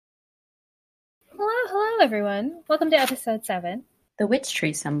Hello, everyone. Welcome to episode 7. The Witch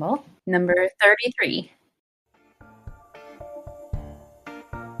Tree Symbol, number 33.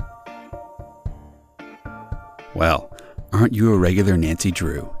 Well, aren't you a regular Nancy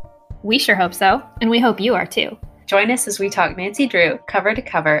Drew? We sure hope so, and we hope you are too. Join us as we talk Nancy Drew cover to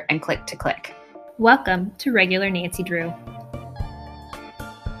cover and click to click. Welcome to Regular Nancy Drew.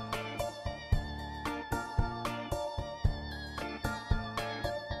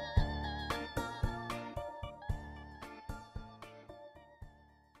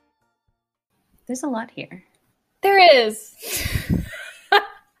 There's a lot here. There is.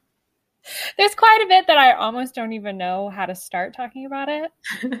 There's quite a bit that I almost don't even know how to start talking about it,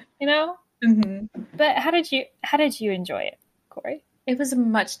 you know? Mm-hmm. But how did you enjoy it, Corey? It was a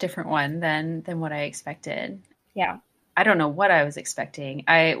much different one than what I expected. Yeah. I don't know what I was expecting.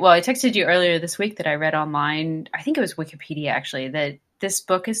 I texted you earlier this week that I read online, I think it was Wikipedia actually, that this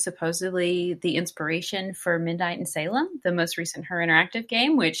book is supposedly the inspiration for Midnight in Salem, the most recent Her Interactive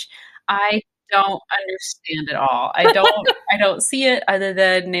game, which I don't understand at all. I don't see it other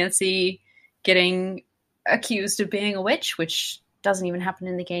than Nancy getting accused of being a witch, which doesn't even happen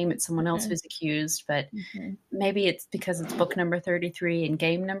in the game. It's someone else who's accused, but maybe it's because it's book number 33 and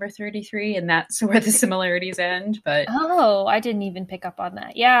game number 33, and that's where the similarities end. But oh, I didn't even pick up on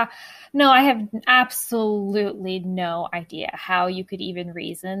that. Yeah. No, I have absolutely no idea how you could even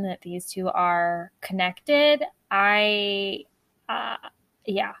reason that these two are connected.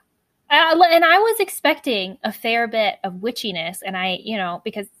 And I was expecting a fair bit of witchiness, and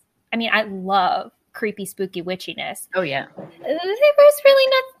because I love creepy, spooky witchiness. oh yeah, There was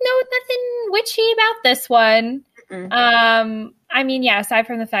really nothing witchy about this one. Aside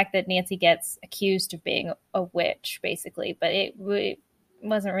from the fact that Nancy gets accused of being a witch, basically, but it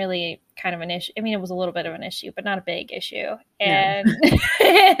wasn't really kind of an issue. I mean, it was a little bit of an issue, but not a big issue. And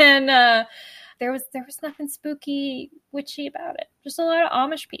there was nothing spooky, witchy about it. Just a lot of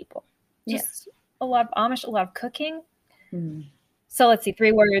Amish people. Just a lot of Amish, a lot of cooking. So let's see,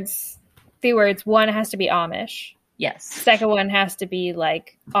 3 words. 3 words. One has to be Amish. Yes. Second one has to be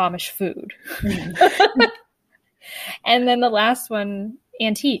like Amish food. And then the last one,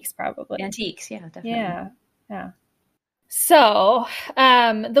 antiques, probably. Antiques, yeah, definitely. Yeah. So,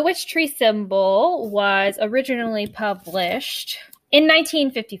 the Witch Tree Symbol was originally published in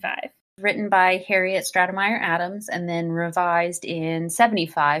 1955. Written by Harriet Stratemeyer Adams and then revised in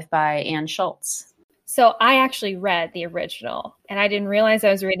 75 by Anne Schultz. So I actually read the original, and I didn't realize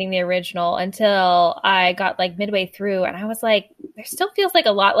I was reading the original until I got like midway through, and I was like, there still feels like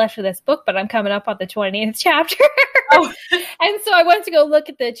a lot left of this book, but I'm coming up on the 20th chapter. And so I went to go look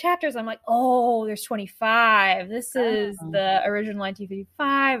at the chapters. I'm like, oh, there's 25. This is the original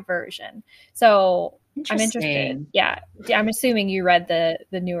 1955 version. So I'm interested. Yeah. I'm assuming you read the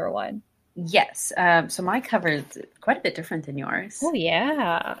newer one. Yes. So my cover is quite a bit different than yours. Oh,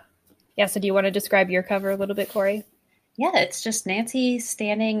 yeah. Yeah, so do you want to describe your cover a little bit, Corey? Yeah, it's just Nancy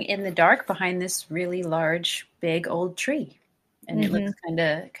standing in the dark behind this really large, big old tree. And it looks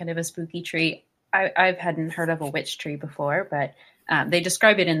kind of a spooky tree. I hadn't heard of a witch tree before, but they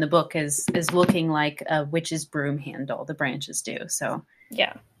describe it in the book as looking like a witch's broom handle, the branches do. So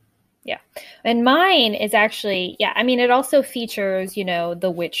yeah. And mine is actually, it also features,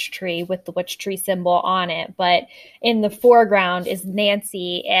 the witch tree with the witch tree symbol on it. But in the foreground is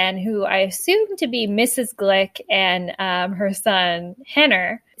Nancy, and who I assume to be Mrs. Glick and her son,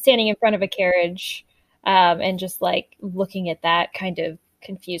 Henner, standing in front of a carriage and just like looking at that kind of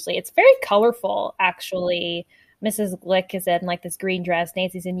confusedly. It's very colorful, actually. Mrs. Glick is in like this green dress.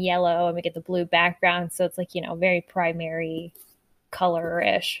 Nancy's in yellow, and we get the blue background. So it's like, very primary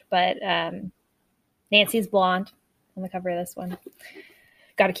color-ish, but Nancy's blonde on the cover of this one.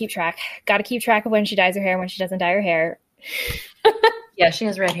 Got to keep track of when she dyes her hair and when she doesn't dye her hair. Yeah, she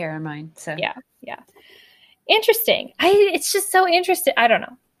has red hair on mine. So yeah. Interesting. It's just so interesting. I don't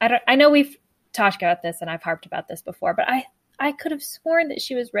know. I know we've talked about this and I've harped about this before, but I could have sworn that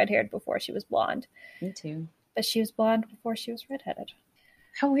she was red-haired before she was blonde. Me too. But she was blonde before she was redheaded.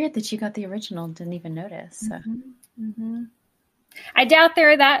 How weird that you got the original and didn't even notice. So. I doubt they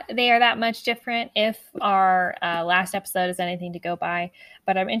are that much different if our last episode is anything to go by,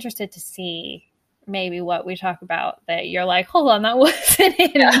 but I'm interested to see maybe what we talk about that you're like, hold on, that wasn't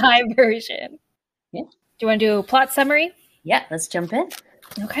in my version. Yeah. Do you want to do a plot summary? Yeah, let's jump in.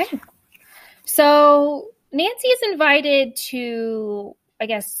 Okay. So Nancy is invited to, I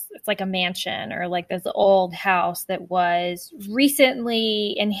guess, it's like a mansion or like this old house that was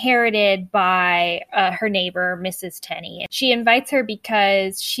recently inherited by her neighbor, Mrs. Tenney. She invites her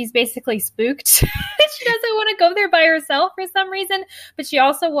because she's basically spooked. She doesn't want to go there by herself for some reason, but she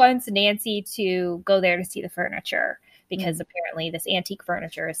also wants Nancy to go there to see the furniture because apparently this antique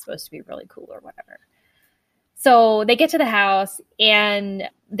furniture is supposed to be really cool or whatever. So they get to the house and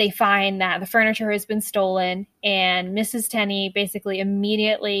they find that the furniture has been stolen, and Mrs. Tenney basically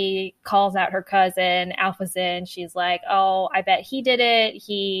immediately calls out her cousin, Alphazin. She's like, oh, I bet he did it.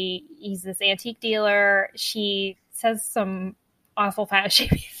 He's this antique dealer. She says some awful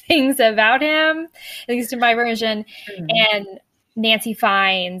fat-shaming things about him, at least in my version. And Nancy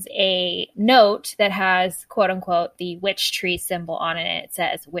finds a note that has, quote unquote, the witch tree symbol on it. It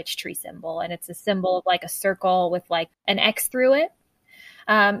says witch tree symbol, and it's a symbol of like a circle with like an X through it.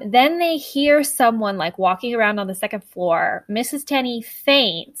 Then they hear someone like walking around on the second floor. Mrs. Tenney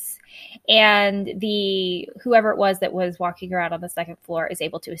faints, and whoever it was that was walking around on the second floor is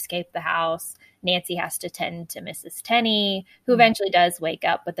able to escape the house. Nancy has to tend to Mrs. Tenney, who eventually does wake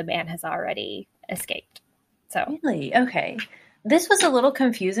up, but the man has already escaped. So really? Okay. This was a little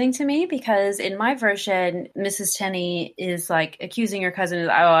confusing to me because in my version, Mrs. Tenney is like accusing her cousin of,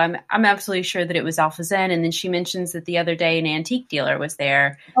 I'm absolutely sure that it was Alphazin. And then she mentions that the other day an antique dealer was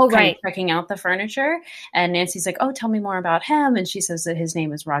there checking out the furniture. And Nancy's like, oh, tell me more about him. And she says that his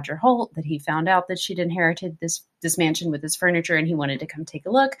name is Roger Holt, that he found out that she'd inherited this mansion with his furniture and he wanted to come take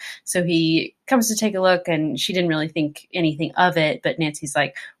a look. So he comes to take a look and she didn't really think anything of it. But Nancy's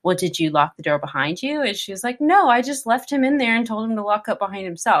like, well, did you lock the door behind you? And she was like, no, I just left him in there and told him to lock up behind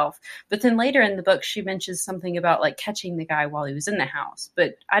himself. But then later in the book, she mentions something about like catching the guy while he was in the house.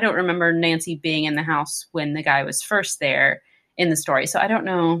 But I don't remember Nancy being in the house when the guy was first there in the story. So I don't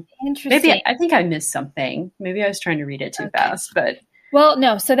know. Interesting. Maybe I think I missed something. Maybe I was trying to read it too fast, but. Well,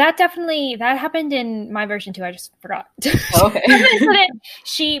 no. So that happened in my version too. I just forgot. Okay.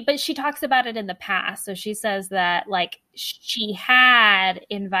 But she talks about it in the past. So she says that like she had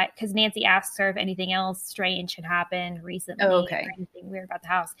because Nancy asks her if anything else strange had happened recently or anything weird about the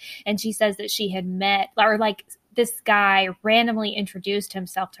house. And she says that she had met or like this guy randomly introduced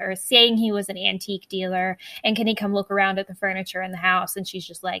himself to her saying he was an antique dealer and can he come look around at the furniture in the house? And she's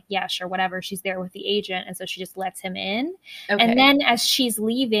just like, yeah, sure, whatever. She's there with the agent. And so she just lets him in. Okay. And then as she's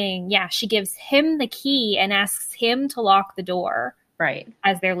leaving, she gives him the key and asks him to lock the door. Right.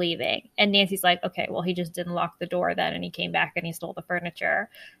 As they're leaving. And Nancy's like, okay, well, he just didn't lock the door then. And he came back and he stole the furniture.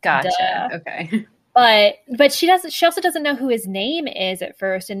 Gotcha. Duh. Okay. But she also doesn't know who his name is at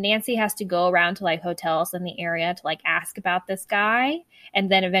first. And Nancy has to go around to like hotels in the area to like ask about this guy.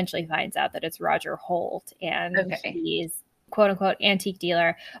 And then eventually finds out that it's Roger Holt. And he's quote unquote antique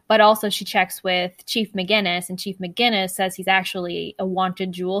dealer. But also she checks with Chief McGinnis, and Chief McGinnis says he's actually a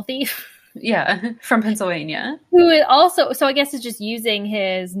wanted jewel thief. Yeah, from Pennsylvania. Who is also, so I guess is just using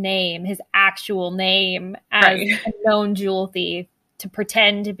his name, his actual name as a known jewel thief to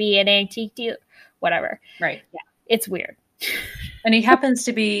pretend to be an antique dealer. Whatever. Right. Yeah. It's weird. And he happens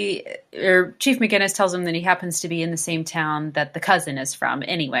to be, or Chief McGinnis tells him that he happens to be in the same town that the cousin is from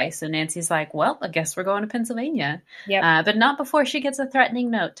anyway. So Nancy's like, well, I guess we're going to Pennsylvania. Yep. But not before she gets a threatening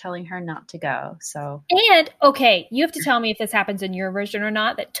note telling her not to go. So. And, okay, you have to tell me if this happens in your version or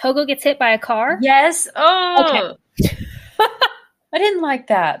not, that Togo gets hit by a car. Yes. Oh. Okay. I didn't like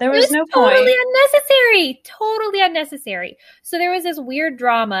that. There was no point. Totally unnecessary. So there was this weird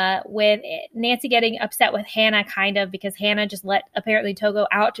drama with Nancy getting upset with Hannah, kind of, because Hannah just let apparently Togo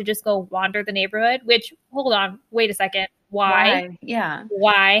out to just go wander the neighborhood, which, hold on, wait a second. Why? Yeah.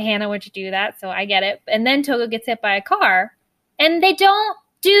 Why Hannah would you do that? So I get it. And then Togo gets hit by a car and they don't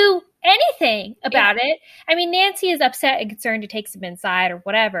do anything about it. I mean, Nancy is upset and concerned to take him inside or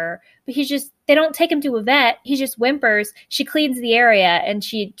whatever, but they don't take him to a vet. He just whimpers. She cleans the area and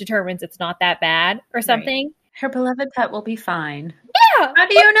she determines it's not that bad or something. Right. Her beloved pet will be fine. Yeah. How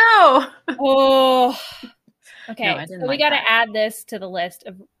do you know? Oh, okay. No, so we got to add this to the list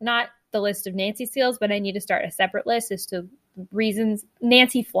of, not the list of Nancy steals, but I need to start a separate list as to reasons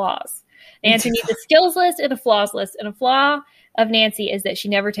Nancy flaws. Nancy needs a skills list and a flaws list. And a flaw of Nancy is that she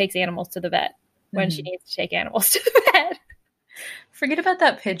never takes animals to the vet when she needs to take animals to the vet. Forget about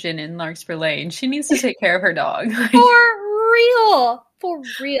that pigeon in Larkspur Lane. She needs to take care of her dog. For real. For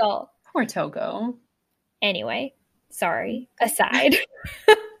real. Poor Togo. Anyway, sorry. Aside.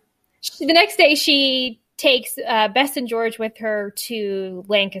 The next day she takes Bess and George with her to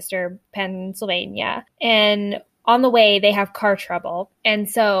Lancaster, Pennsylvania. And on the way they have car trouble. And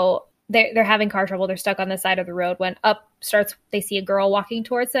so they're having car trouble. They're stuck on the side of the road when they see a girl walking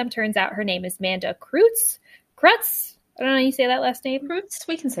towards them. Turns out her name is Manda Krutz. I don't know how you say that last name. Kreutz?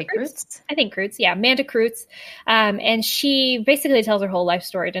 We can say Kreutz. I think Kreutz. Yeah, Amanda Kreutz. And she basically tells her whole life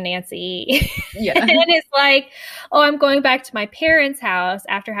story to Nancy. Yeah. And it's like, oh, I'm going back to my parents' house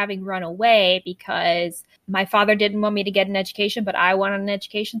after having run away because my father didn't want me to get an education, but I wanted an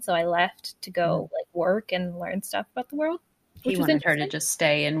education. So I left to go like work and learn stuff about the world. He wanted her to just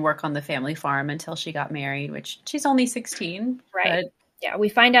stay and work on the family farm until she got married, which she's only 16. Right. Yeah, we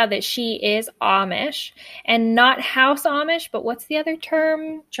find out that she is Amish and not house Amish, but what's the other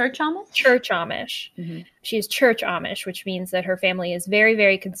term? Church Amish? Church Amish. Mm-hmm. She's church Amish, which means that her family is very,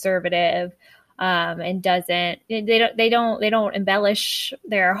 very conservative and they don't embellish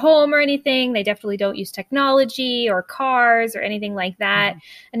their home or anything. They definitely don't use technology or cars or anything like that.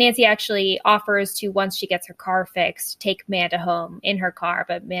 Mm-hmm. And Nancy actually offers to, once she gets her car fixed, take Manda home in her car.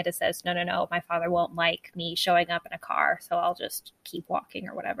 But Manda says, no, my father won't like me showing up in a car, so I'll just keep walking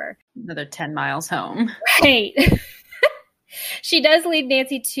or whatever. Another 10 miles home. Right. She does lead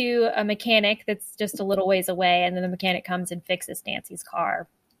Nancy to a mechanic that's just a little ways away, and then the mechanic comes and fixes Nancy's car.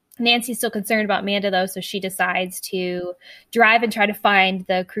 Nancy's still concerned about Manda, though, so she decides to drive and try to find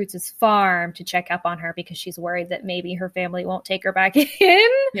the Kreutz's farm to check up on her because she's worried that maybe her family won't take her back in,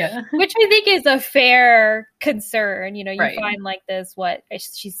 which I think is a fair concern. You know, you find like this,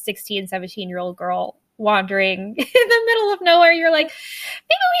 she's 16, 17-year-old girl wandering in the middle of nowhere. You're like, maybe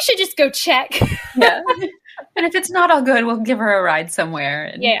we should just go check. Yeah. And if it's not all good, we'll give her a ride somewhere.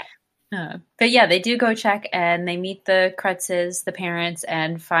 And, but yeah, they do go check and they meet the Kreutzes, the parents,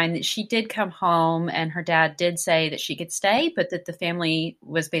 and find that she did come home and her dad did say that she could stay, but that the family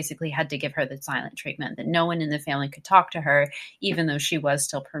was basically had to give her the silent treatment, that no one in the family could talk to her, even though she was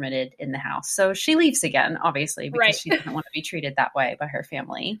still permitted in the house. So she leaves again, obviously, because she didn't want to be treated that way by her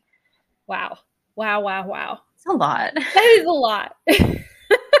family. Wow. It's a lot. That is a lot.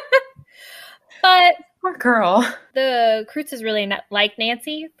 But poor girl. The Kreutzes really not like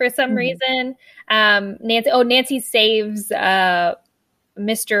Nancy for some reason. Nancy saves Mr.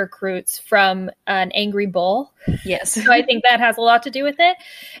 Kreutz from an angry bull. Yes. So I think that has a lot to do with it.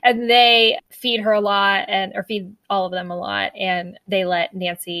 And they feed her a lot or feed all of them a lot. And they let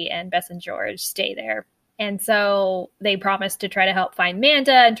Nancy and Bess and George stay there. And so they promised to try to help find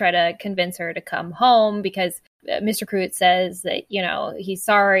Manda and try to convince her to come home because Mr. Kreutz says that, he's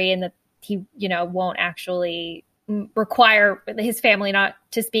sorry and that he, won't actually require his family not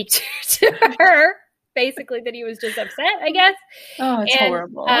to speak to her. Basically, that he was just upset, I guess. Oh, it's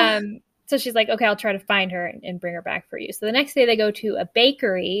horrible. So she's like, okay, I'll try to find her and bring her back for you. So the next day they go to a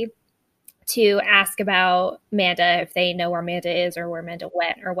bakery to ask about Manda, if they know where Manda is or where Manda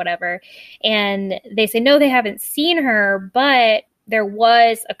went or whatever. And they say, no, they haven't seen her, but there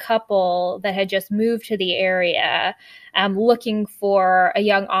was a couple that had just moved to the area looking for a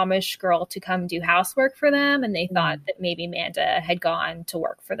young Amish girl to come do housework for them. And they thought that maybe Manda had gone to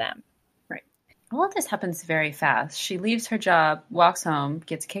work for them. Right. All of this happens very fast. She leaves her job, walks home,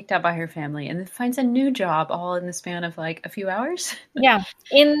 gets kicked out by her family, and then finds a new job all in the span of like a few hours. Yeah.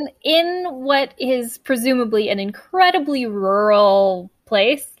 In what is presumably an incredibly rural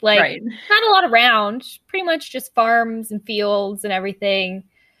place, like not a lot around, pretty much just farms and fields and everything.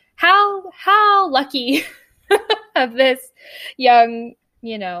 How lucky of this young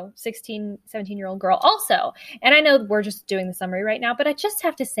 16, 17-year-old girl also. And I know we're just doing the summary right now, but I just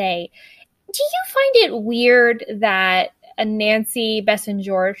have to say, do you find it weird that Nancy, Bess, and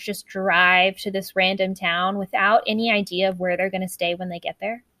George just drive to this random town without any idea of where they're going to stay when they get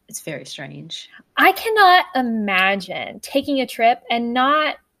there? It's very strange. I cannot imagine taking a trip and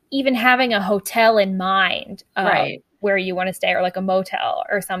not even having a hotel in mind where you want to stay or like a motel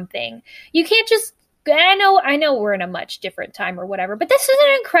or something. You can't just, I know we're in a much different time or whatever, but this is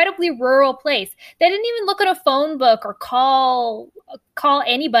an incredibly rural place. They didn't even look at a phone book or call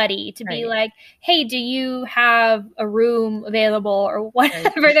anybody to be like, hey, do you have a room available or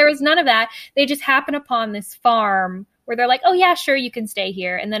whatever? Right. There was none of that. They just happen upon this farm where they're like, oh yeah, sure, you can stay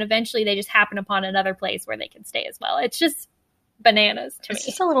here. And then eventually they just happen upon another place where they can stay as well. It's just bananas to me. It's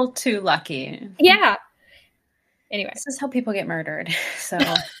just a little too lucky. Yeah. Anyway. This is how people get murdered. So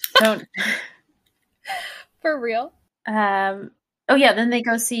don't. For real. Then they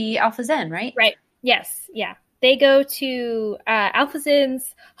go see Alpha Zen, right? Right. Yes. Yeah. They go to Alpha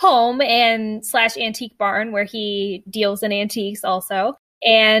Zen's home and / antique barn where he deals in antiques also.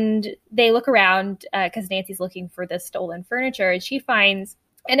 And they look around because Nancy's looking for the stolen furniture, and she finds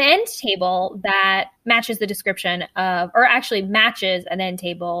an end table that matches the description of, or actually matches an end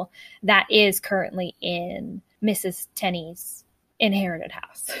table that is currently in Mrs. Tenney's inherited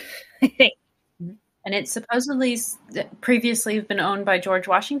house, I think. And it's supposedly previously been owned by George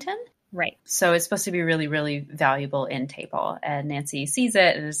Washington? Right. So it's supposed to be really, really valuable end table. And Nancy sees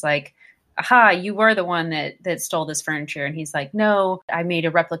it and is like, aha, you were the one that stole this furniture. And he's like, no, I made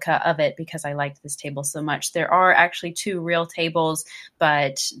a replica of it because I liked this table so much. There are actually 2 real tables,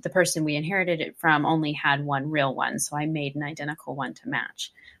 but the person we inherited it from only had one real one. So I made an identical one to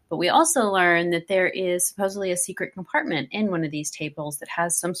match. But we also learn that there is supposedly a secret compartment in one of these tables that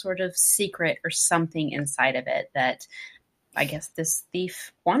has some sort of secret or something inside of it that I guess this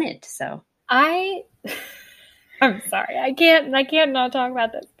thief wanted. So I'm sorry. I can't not talk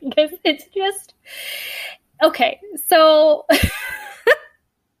about this because it's just okay. So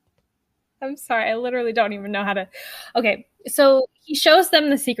I'm sorry. I literally don't even know how to. Okay. So he shows them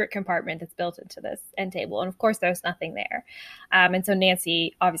the secret compartment that's built into this end table. And of course, there's nothing there. And so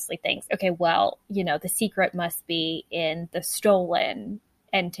Nancy obviously thinks, okay, well, the secret must be in the stolen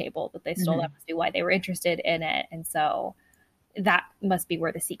end table that they stole. That must be why they were interested in it. And so that must be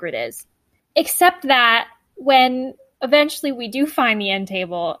where the secret is. Except that when eventually we do find the end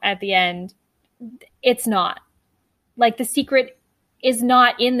table at the end, it's not. Like the secret is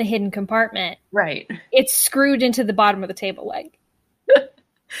not in the hidden compartment. Right. It's screwed into the bottom of the table leg.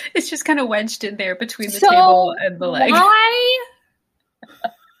 It's just kind of wedged in there between the table and the leg.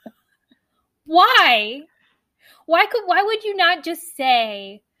 Why? Why would you not just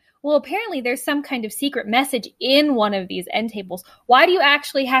say, well, apparently there's some kind of secret message in one of these end tables. Why do you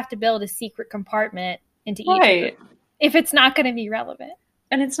actually have to build a secret compartment into each of them if it's not going to be relevant?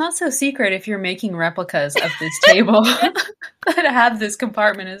 And it's not so secret if you're making replicas of this table that have this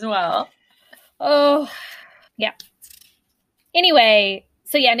compartment as well. Oh, yeah. Anyway,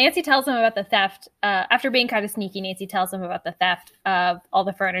 so yeah, Nancy tells them about the theft. After being kind of sneaky, Nancy tells them about the theft of all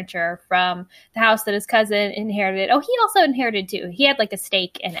the furniture from the house that his cousin inherited. Oh, he also inherited too. He had like a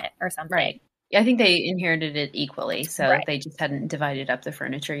stake in it or something. Right. I think they inherited it equally, so they just hadn't divided up the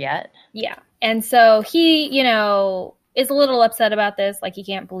furniture yet. Yeah. And so he, is a little upset about this. Like he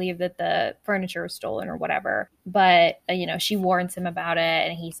can't believe that the furniture was stolen or whatever. But, she warns him about it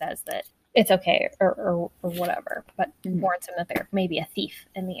and he says that it's okay or whatever, but warns him that there may be a thief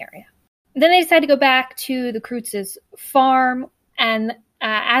in the area. Then they decide to go back to the Kreutz's farm. And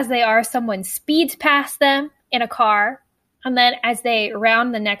as they are, someone speeds past them in a car. And then as they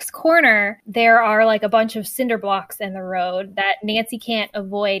round the next corner, there are like a bunch of cinder blocks in the road that Nancy can't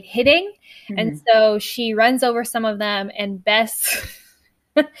avoid hitting. Mm-hmm. And so she runs over some of them and Bess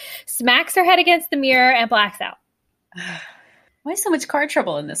smacks her head against the mirror and blacks out. Why so much car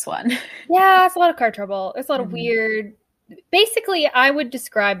trouble in this one? Yeah, it's a lot of car trouble. It's a lot of weird. Basically, I would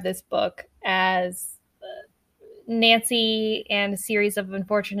describe this book as Nancy and a series of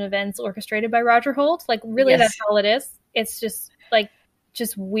unfortunate events orchestrated by Roger Holt. Like, really, that's all it is. It's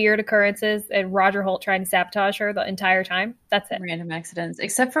just weird occurrences and Roger Holt trying to sabotage her the entire time. That's it. Random accidents,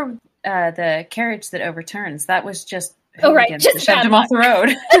 except for the carriage that overturns. That was just just shoved him off the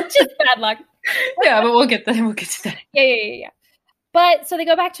road. Just bad luck. Yeah, but we'll get to that. Yeah. But so they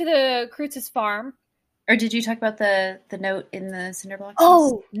go back to the Kreutz's farm. Or did you talk about the note in the cinder blocks?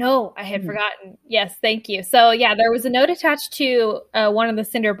 Oh, no, I had forgotten. Yes, thank you. So, yeah, there was a note attached to one of the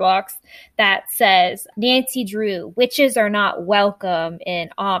cinder blocks that says, Nancy Drew, witches are not welcome in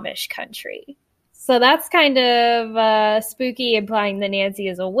Amish country. So that's kind of spooky, implying that Nancy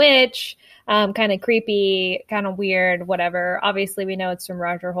is a witch, kind of creepy, kind of weird, whatever. Obviously, we know it's from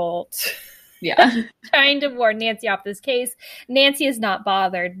Roger Holt. Yeah. Trying to warn Nancy off this case. Nancy is not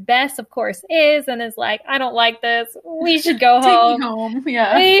bothered. Bess, of course, is and is like, I don't like this. We should go home. Take me home.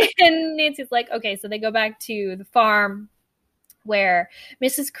 Yeah. And Nancy's like, okay. So they go back to the farm where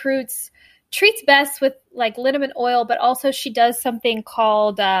Mrs. Kreutz treats Bess with like liniment oil, but also she does something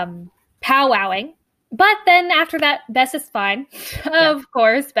called powwowing. But then after that, Bess is fine. Of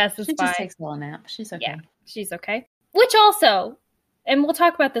course, Bess is fine. She just takes a little nap. She's okay. Yeah, she's okay. Which also... And we'll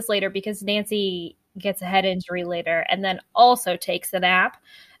talk about this later because Nancy gets a head injury later and then also takes a nap.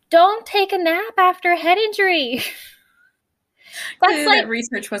 Don't take a nap after a head injury. That's like, that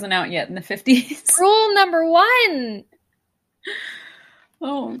research wasn't out yet in the 50s. Rule number 1.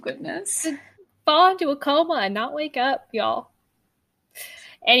 Oh, goodness. Fall into a coma and not wake up, y'all.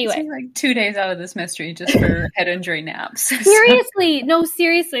 Anyway. It's like 2 days out of this mystery just for head injury naps. Seriously. No,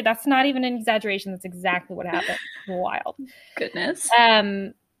 seriously. That's not even an exaggeration. That's exactly what happened. Wild. Goodness.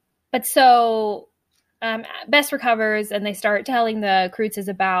 But so Bess recovers and they start telling the Kreutzes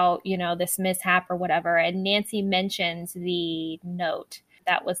about, this mishap or whatever. And Nancy mentions the note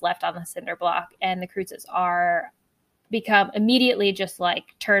that was left on the cinder block. And the Kreutzes become immediately just like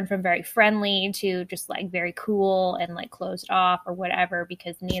turned from very friendly to just like very cool and like closed off or whatever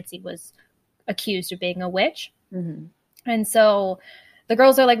because Nancy was accused of being a witch. Mm-hmm. And so the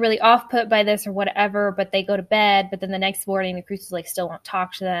girls are like really off put by this or whatever, but they go to bed. But then the next morning, the Cruzes like still won't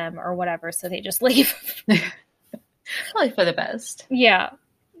talk to them or whatever, so they just leave. Probably for the best. Yeah,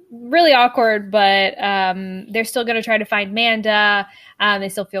 really awkward, but they're still going to try to find Manda. They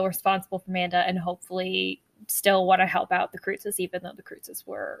still feel responsible for Manda, and hopefully still want to help out the Cruzes, even though the Cruzes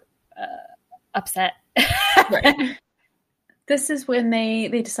were upset. Right. This is when they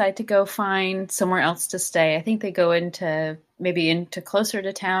decide to go find somewhere else to stay. I think they go into closer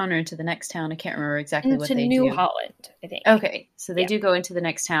to town or into the next town. I can't remember exactly what they do. New Holland, I think. Okay, so they do go into the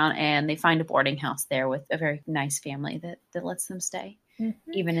next town, and they find a boarding house there with a very nice family that lets them stay,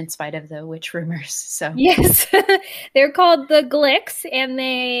 even in spite of the witch rumors. So yes, they're called the Glicks, and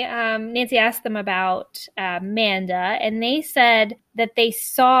they Nancy asked them about Manda, and they said that they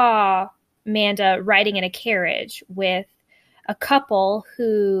saw Manda riding in a carriage with a couple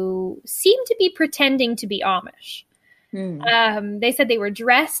who seemed to be pretending to be Amish. They said they were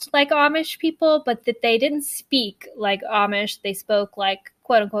dressed like Amish people, but that they didn't speak like Amish. They spoke like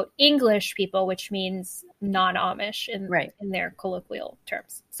quote unquote English people, which means non-Amish in their colloquial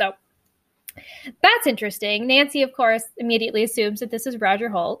terms. So that's interesting. Nancy, of course, immediately assumes that this is Roger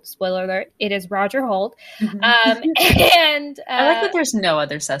Holt. Spoiler alert, it is Roger Holt. And I like that there's no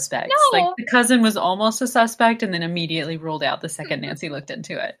other suspects. No. Like the cousin was almost a suspect and then immediately ruled out the second Nancy looked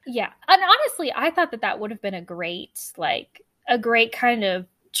into it. Yeah. And honestly, I thought that would have been a great kind of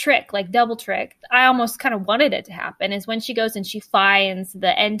trick, like double trick. I almost kind of wanted it to happen is when she goes and she finds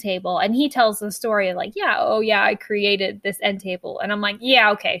the end table and he tells the story of like, I created this end table. And I'm like, yeah,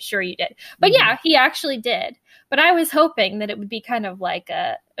 okay, sure you did. But yeah, he actually did. But I was hoping that it would be kind of like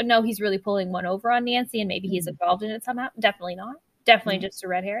no, he's really pulling one over on Nancy and maybe he's involved in it somehow. Definitely not. Definitely just a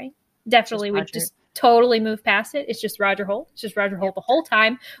red herring. Definitely would just totally move past it. It's just Roger Holt. It's just Roger Holt the whole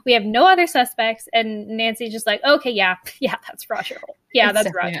time. We have no other suspects. And Nancy's just like, okay, yeah, that's Roger Holt. Yeah, that's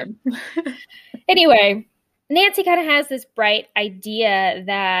Roger. Anyway, Nancy kind of has this bright idea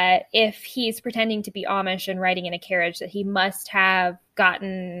that if he's pretending to be Amish and riding in a carriage, that he must have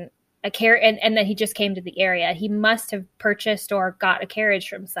gotten a carriage and that he just came to the area. He must have purchased or got a carriage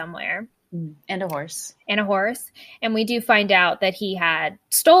from somewhere. And a horse. And we do find out that he had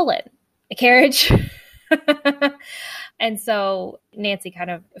stolen a carriage. And so Nancy kind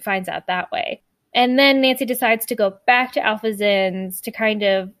of finds out that way. And then Nancy decides to go back to Alpha Zin's to kind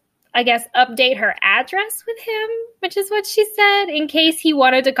of, I guess, update her address with him, which is what she said, in case he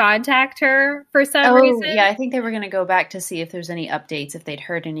wanted to contact her for some reason. Yeah, I think they were going to go back to see if there's any updates, if they'd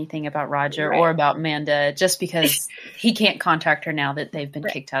heard anything about Roger or about Manda, just because he can't contact her now that they've been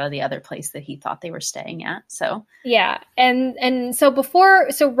kicked out of the other place that he thought they were staying at. So yeah, and so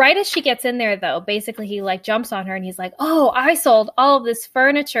right as she gets in there, though, basically he like jumps on her and he's like, "Oh, I sold all of this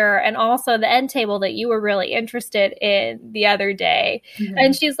furniture and also the end table that you were really interested in the other day,"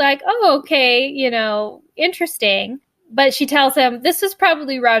 and she's like, "Oh, okay, interesting." But she tells him this is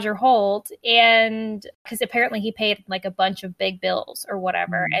probably Roger Holt, and because apparently he paid like a bunch of big bills or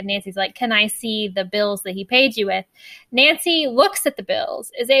whatever. And Nancy's like, "Can I see the bills that he paid you with?" Nancy looks at the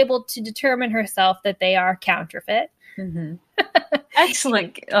bills, is able to determine herself that they are counterfeit.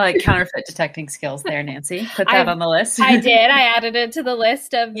 Excellent counterfeit detecting skills there, Nancy. Put that on the list. I did. I added it to the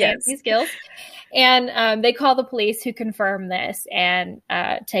list of Nancy skills. And they call the police, who confirm this and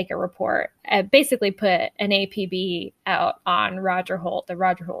take a report. Basically put an APB out on Roger Holt. The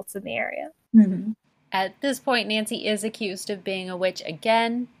Roger Holt's in the area. At this point, Nancy is accused of being a witch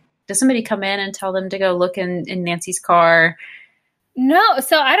again. Does somebody come in and tell them to go look in Nancy's car? No,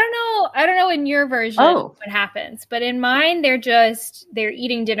 so I don't know in your version what happens, but in mine they're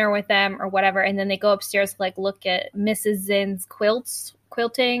eating dinner with them or whatever, and then they go upstairs to like look at Mrs. Zin's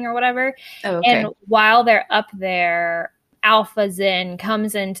quilting or whatever. And while they're up there, Alpha Zin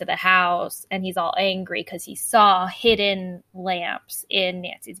comes into the house and he's all angry because he saw hidden lamps in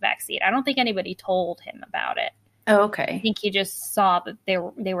Nancy's backseat. I don't think anybody told him about it. I think he just saw that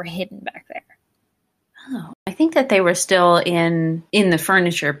they were hidden back there. I think that they were still in the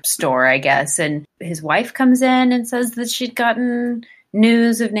furniture store, I guess. And his wife comes in and says that she'd gotten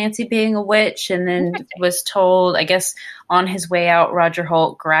news of Nancy being a witch, and then was told, I guess, on his way out, Roger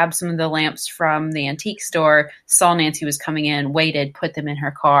Holt grabbed some of the lamps from the antique store, saw Nancy was coming in, waited, put them in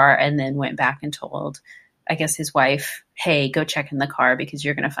her car, and then went back and told, I guess, his wife, "Hey, go check in the car because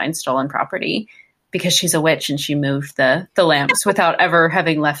you're going to find stolen property," because she's a witch and she moved the lamps without ever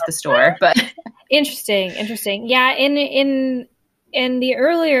having left the store. But Interesting. Yeah, in the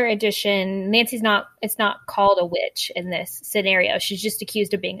earlier edition, it's not called a witch in this scenario. She's just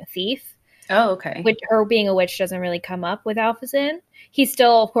accused of being a thief. Oh, okay. Which her being a witch doesn't really come up with Alpha Zinn. He's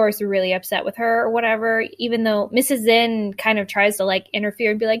still, of course, really upset with her or whatever, even though Mrs. Zinn kind of tries to like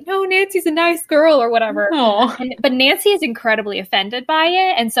interfere and be like, no, Nancy's a nice girl or whatever. But Nancy is incredibly offended by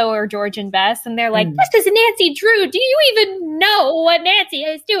it. And so are George and Bess. And they're like, this is Nancy Drew. Do you even know what Nancy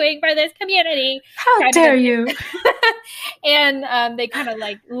is doing for this community? How dare you? And they kind of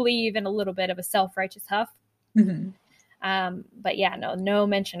like leave in a little bit of a self-righteous huff. Mm-hmm. But yeah, no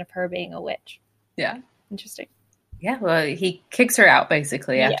mention of her being a witch. Yeah. Interesting. Yeah, well, he kicks her out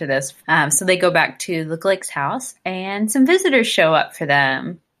basically after this. So they go back to the Glick's house, and some visitors show up for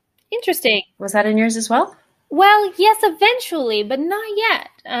them. Interesting. Was that in yours as well? Well, yes, eventually, but not yet.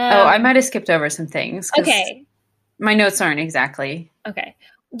 I might have skipped over some things. Okay. My notes aren't exactly. Okay.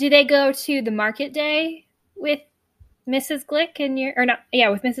 Do they go to the market day with Mrs. Glick in your, or not? Yeah,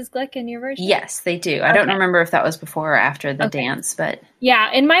 with Mrs. Glick in your version? Yes, they do. I don't remember if that was before or after the dance, but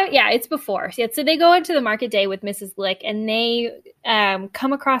yeah, it's before. So they go into the market day with Mrs. Glick, and they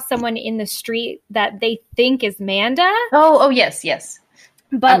come across someone in the street that they think is Manda. Oh, yes.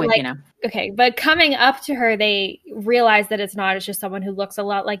 But I'm with you now. Okay, but coming up to her, they realize that it's not. It's just someone who looks a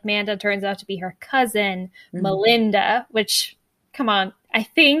lot like Manda. Turns out to be her cousin, Melinda. Which, come on, I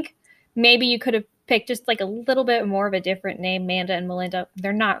think maybe you could have picked just like a little bit more of a different name. Manda and Melinda,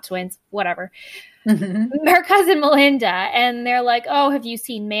 they're not twins, whatever. Her cousin Melinda, and they're like, oh, have you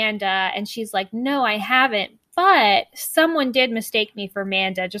seen Manda? And she's like, no, I haven't, but someone did mistake me for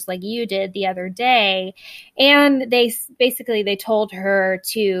Manda, just like you did the other day. And they told her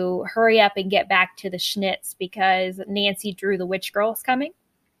to hurry up and get back to the Schnitz because Nancy Drew, the witch girl, is coming.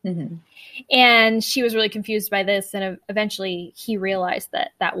 And she was really confused by this, and eventually he realized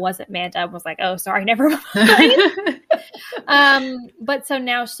that wasn't Manda and was like, oh, sorry, never mind. But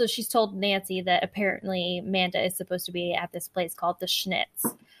so she's told Nancy that apparently Manda is supposed to be at this place called the Schnitz,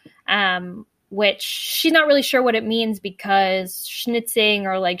 which she's not really sure what it means because schnitzing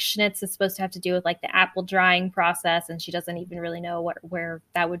or like schnitz is supposed to have to do with like the apple drying process, and she doesn't even really know where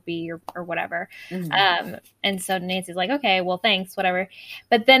that would be or whatever. And so Nancy's like, okay, well, thanks, whatever.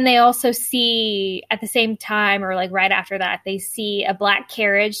 But then they also see at the same time, or like right after that, they see a black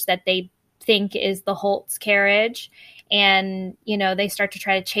carriage that they think is the Holtz carriage. And, they start to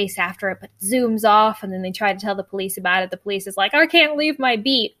try to chase after it, but it zooms off, and then they try to tell the police about it. The police is like, I can't leave my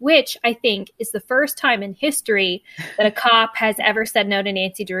beat, which I think is the first time in history that a cop has ever said no to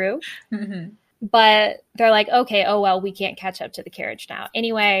Nancy Drew. But they're like, okay, oh, well, we can't catch up to the carriage now.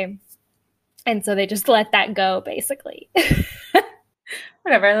 Anyway, and so they just let that go, basically.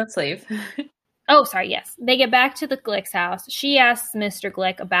 Whatever, let's leave. Oh, sorry, yes. They get back to the Glick's house. She asks Mr.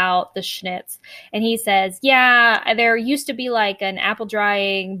 Glick about the Schnitz, and he says, yeah, there used to be like an apple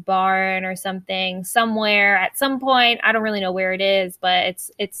drying barn or something somewhere at some point. I don't really know where it is, but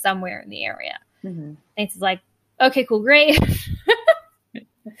it's somewhere in the area. Nancy's like, okay, cool, great.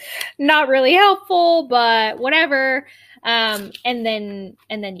 Not really helpful, but whatever. And then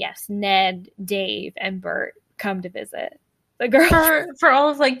yes, Ned, Dave, and Bert come to visit the girl for all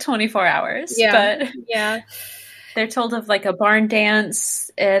of like 24 hours. But they're told of like a barn dance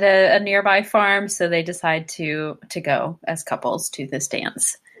at a nearby farm, so they decide to go as couples to this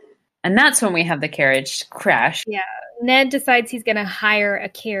dance. And that's when we have the carriage crash. Yeah, Ned decides he's going to hire a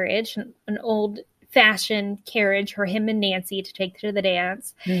carriage, an old-fashioned carriage for him and Nancy to take to the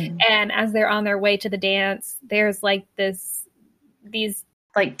dance. And as they're on their way to the dance, there's like these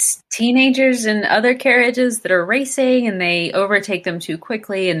like teenagers in other carriages that are racing, and they overtake them too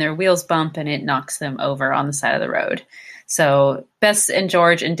quickly, and their wheels bump, and it knocks them over on the side of the road. So Bess and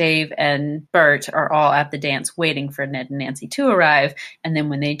George and Dave and Bert are all at the dance waiting for Ned and Nancy to arrive. And then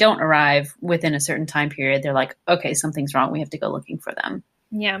when they don't arrive within a certain time period, they're like, okay, something's wrong. We have to go looking for them.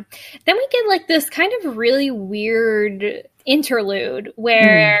 Yeah. Then we get like this kind of really weird interlude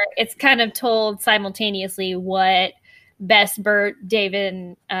where it's kind of told simultaneously what Bess, Bert,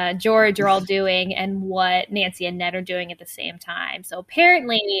 David, and George are all doing and what Nancy and Ned are doing at the same time. So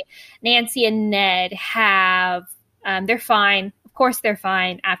apparently Nancy and Ned have, they're fine. Of course they're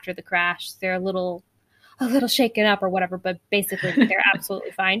fine after the crash. They're a little shaken up or whatever, but basically they're absolutely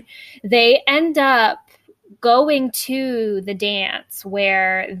fine. They end up going to the dance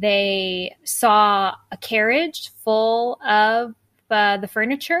where they saw a carriage full of the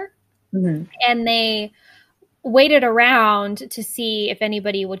furniture, and they waited around to see if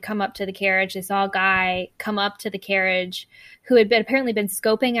anybody would come up to the carriage. They saw a guy come up to the carriage who had apparently been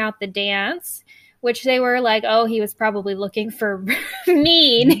scoping out the dance, which they were like, oh, he was probably looking for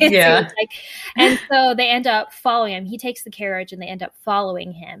me. Nancy Yeah. was like, and so they end up following him. He takes the carriage and they end up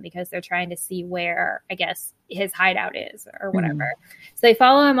following him because they're trying to see where, I guess, his hideout is or whatever. So they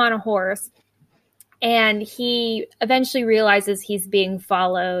follow him on a horse. And he eventually realizes he's being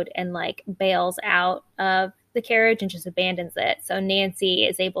followed and like bails out of the carriage and just abandons it. So Nancy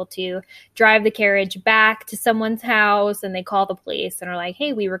is able to drive the carriage back to someone's house, and they call the police and are like,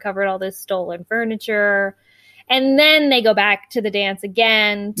 hey, we recovered all this stolen furniture. And then they go back to the dance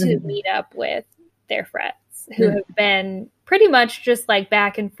again to meet up with their friends who have been pretty much just like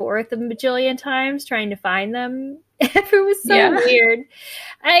back and forth a bajillion times trying to find them. It was so weird.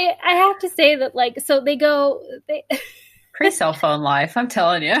 I have to say that, like, so they Pre-cell phone life, I'm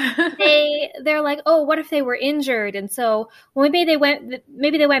telling you. they're like, oh, what if they were injured? And so maybe they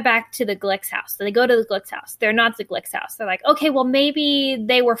went back to the Glick's house. So they go to the Glick's house. They're not the Glick's house. They're like, okay, well, maybe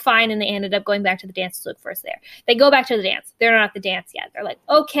they were fine and they ended up going back to the dance to look for us there. They go back to the dance. They're not at the dance yet. They're like,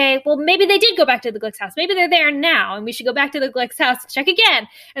 okay, well, maybe they did go back to the Glick's house. Maybe they're there now and we should go back to the Glick's house to check again.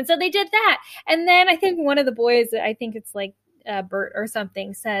 And so they did that. And then I think one of the boys, I think it's like Bert or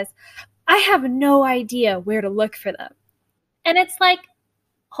something, says, I have no idea where to look for them. And it's like,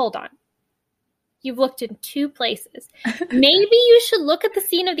 hold on. You've looked in 2 places. Maybe you should look at the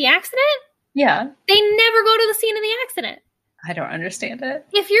scene of the accident? Yeah. They never go to the scene of the accident. I don't understand it.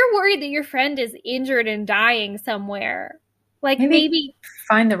 If you're worried that your friend is injured and dying somewhere, like maybe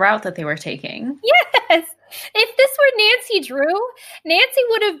find the route that they were taking. Yes. If this were Nancy Drew, Nancy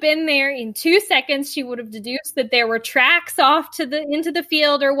would have been there in 2 seconds. She would have deduced that there were tracks off into the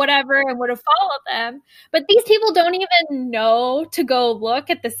field or whatever and would have followed them. But these people don't even know to go look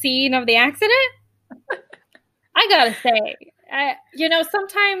at the scene of the accident. I gotta say,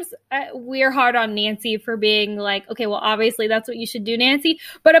 sometimes we're hard on Nancy for being like, okay, well, obviously that's what you should do, Nancy.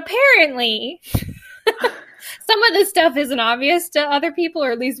 But apparently some of this stuff isn't obvious to other people,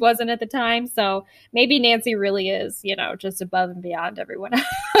 or at least wasn't at the time. So maybe Nancy really is, just above and beyond everyone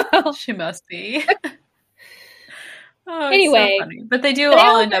else. She must be. Oh, anyway, so funny. But they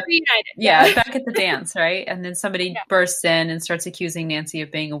all end up reunited. Back at the dance, right? And then somebody bursts in and starts accusing Nancy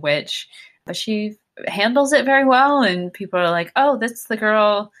of being a witch. But she handles it very well, and people are like, oh, that's the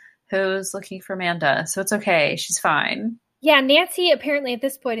girl who's looking for Amanda. So it's okay. She's fine. Yeah, Nancy apparently at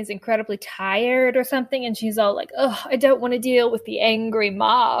this point is incredibly tired or something, and she's all like, oh, I don't want to deal with the angry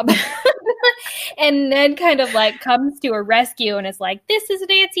mob. And then kind of like comes to a rescue and is like, this is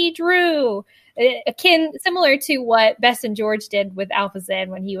Nancy Drew. Similar to what Bess and George did with Alpha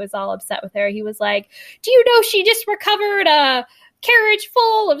Zen when he was all upset with her. He was like, do you know she just recovered a carriage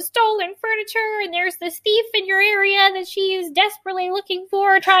full of stolen furniture, and there's this thief in your area that she is desperately looking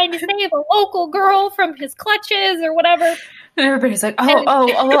for, trying to save a local girl from his clutches or whatever. And everybody's like,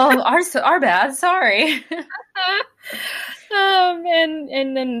 our bad, sorry.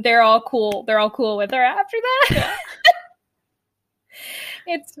 And then they're all cool with her after that.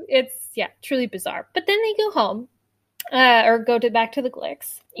 It's truly bizarre. But then they go home. Or go back to the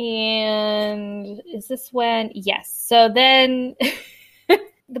Glicks. And is this when? Yes. So then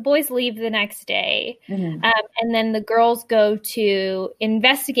the boys leave the next day. Mm-hmm. And then the girls go to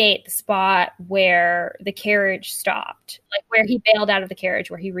investigate the spot where the carriage stopped, like where he bailed out of the carriage,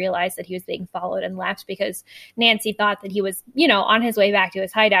 where he realized that he was being followed and left because Nancy thought that he was, on his way back to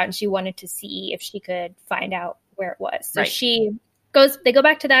his hideout, and she wanted to see if she could find out where it was. So they go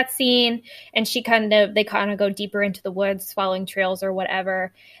back to that scene, and they kind of go deeper into the woods, following trails or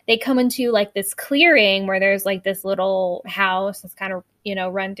whatever. They come into like this clearing where there's like this little house that's kind of,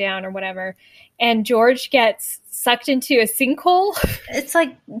 run down or whatever. And George gets sucked into a sinkhole. It's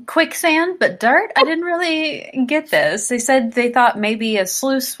like quicksand, but dirt. I didn't really get this. They said they thought maybe a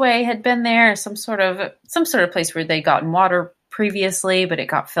sluiceway had been there, some sort of place where they'd gotten water previously, but it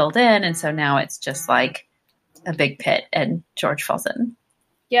got filled in. And so now it's just like a big pit, and George falls in.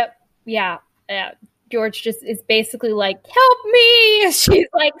 Yep. Yeah. George just is basically like, help me. She's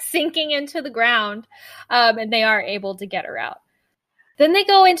like sinking into the ground. And they are able to get her out. Then they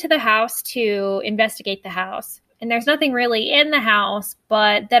go into the house to investigate the house. And there's nothing really in the house,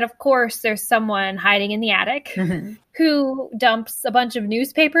 but then of course there's someone hiding in the attic who dumps a bunch of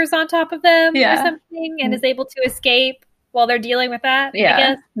newspapers on top of them or something and is able to escape while they're dealing with that. Yeah. I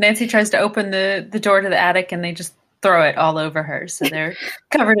guess. Nancy tries to open the door to the attic, and they just throw it all over her. So they're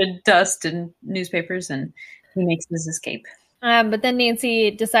covered in dust and newspapers, and he makes his escape. But then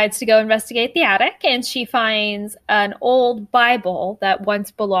Nancy decides to go investigate the attic, and she finds an old Bible that once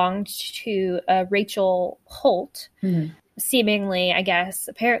belonged to Rachel Holt, seemingly, I guess,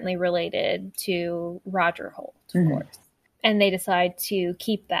 apparently related to Roger Holt, of course. and they decide to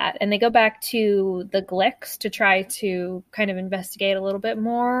keep that. And they go back to the Glicks to try to kind of investigate a little bit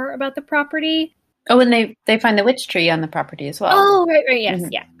more about the property. Oh, and they find the witch tree on the property as well. Oh, right, yes,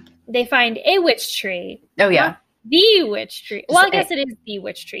 yeah. They find a witch tree. Oh, yeah. The witch tree. Well, I guess it is the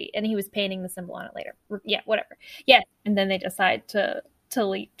witch tree, and he was painting the symbol on it later. Yeah, whatever. Yeah, and then they decide to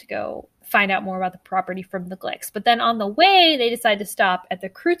leave to go find out more about the property from the Glicks. But then on the way, they decide to stop at the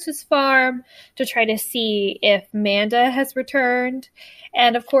Krutz's farm to try to see if Manda has returned.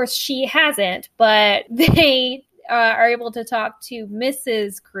 And of course, she hasn't, but they are able to talk to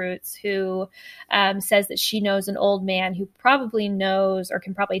Mrs. Krutz, who says that she knows an old man who probably knows or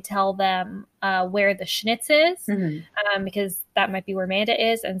can probably tell them where the Schnitz is, because that might be where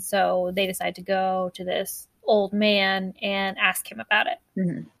Manda is. And so they decide to go to this old man and ask him about it.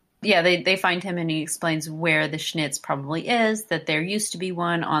 Mm-hmm. Yeah, they find him and he explains where the Schnitz probably is, that there used to be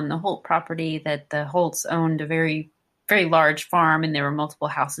one on the Holt property, that the Holts owned a very, very large farm, and there were multiple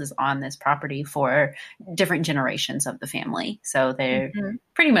houses on this property for different generations of the family. So they're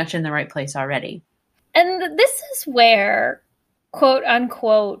pretty much in the right place already. And this is where, quote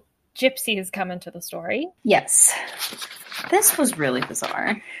unquote, gypsies come into the story. Yes. This was really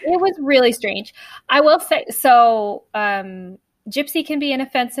bizarre. It was really strange. I will say, so gypsy can be an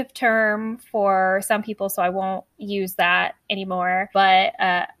offensive term for some people, so I won't use that anymore. But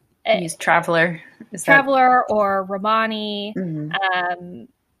use traveler. Traveler or Romani.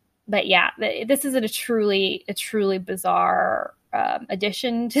 But yeah, this is a truly bizarre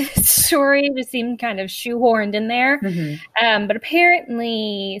addition to the story. It just seemed kind of shoehorned in there. But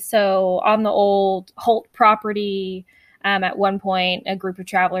apparently, so on the old Holt property, at one point, a group of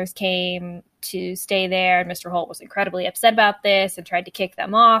travelers came to stay there, and Mr. Holt was incredibly upset about this and tried to kick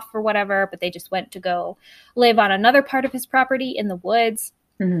them off or whatever, but they just went to go live on another part of his property in the woods.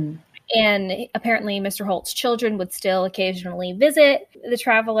 And apparently Mr. Holt's children would still occasionally visit the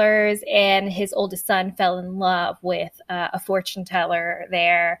travelers, and his oldest son fell in love with a fortune teller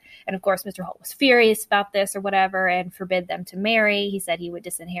there. And of course, Mr. Holt was furious about this or whatever and forbid them to marry. He said he would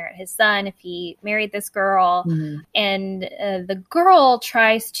disinherit his son if he married this girl. And the girl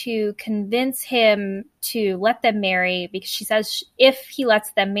tries to convince him to let them marry because she says if he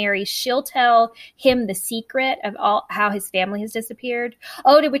lets them marry, she'll tell him the secret of how his family has disappeared.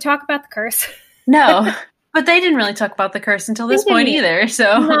 Oh, did we talk about the curse? No, but they didn't really talk about the curse until this point either.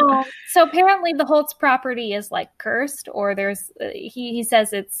 So apparently the Holt's property is like cursed, or there's he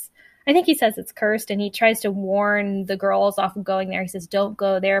says I think he says it's cursed, and he tries to warn the girls off of going there. He says, don't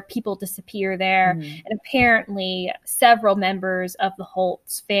go there. People disappear there. And apparently several members of the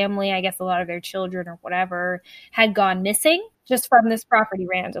Holt's family, I guess a lot of their children or whatever, had gone missing just from this property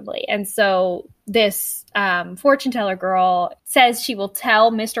randomly. And so this fortune teller girl says she will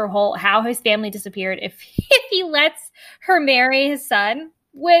tell Mr. Holt how his family disappeared if he lets her marry his son,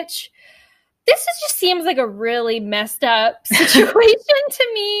 which... this just seems like a really messed up situation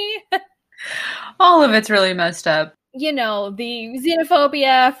to me. All of it's really messed up. You know, the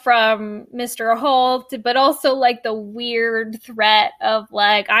xenophobia from Mr. Holt, but also like the weird threat of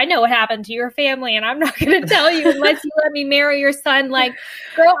like, I know what happened to your family and I'm not going to tell you unless you let me marry your son. Like,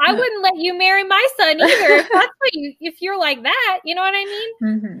 girl, I wouldn't let you marry my son either. If you're like that, you know what I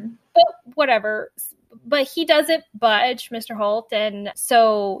mean? But whatever. But he doesn't budge, Mr. Holt. And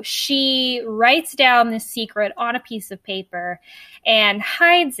so she writes down this secret on a piece of paper and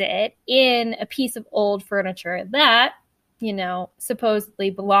hides it in a piece of old furniture that, you know, supposedly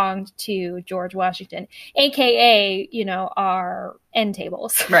belonged to George Washington, AKA, you know, our end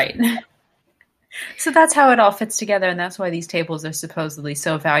tables. Right. So that's how it all fits together, and that's why these tables are supposedly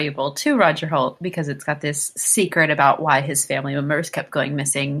so valuable to Roger Holt, because it's got this secret about why his family members kept going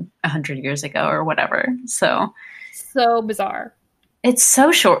missing 100 years ago or whatever. So bizarre. It's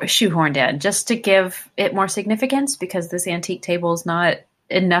so shoehorned in just to give it more significance, because this antique table is not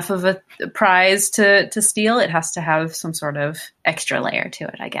enough of a prize to steal. It has to have some sort of extra layer to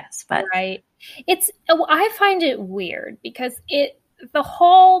it, I guess. But right. I find it weird because the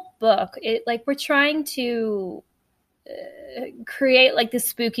whole book, we're trying to create like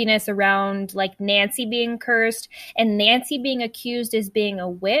this spookiness around like Nancy being cursed and Nancy being accused as being a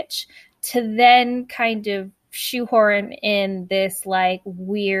witch, to then kind of shoehorn in this like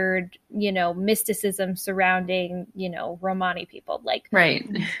weird, you know, mysticism surrounding, you know, Romani people. Like, right.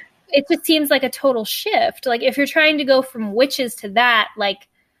 It just seems like a total shift. Like if you're trying to go from witches to that, like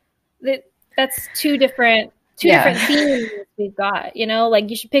that's two different themes we've got, you know, like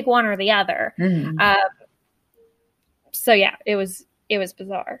you should pick one or the other. So yeah, it was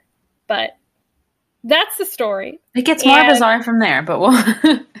bizarre, but that's the story. It gets more bizarre from there, but we'll.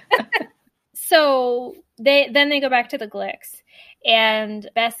 So Then they go back to the Glicks, and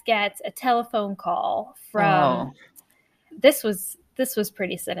Bess gets a telephone call from. This was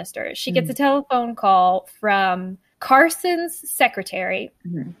pretty sinister. She gets a telephone call from Carson's secretary,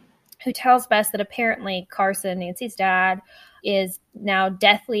 who tells Bess that apparently Carson, Nancy's dad, is now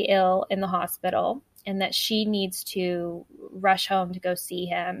deathly ill in the hospital, and that she needs to rush home to go see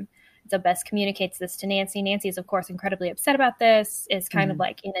him. So Bess communicates this to Nancy. Nancy is, of course, incredibly upset about this, is kind of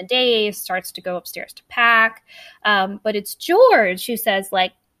like in a daze, starts to go upstairs to pack. But it's George who says,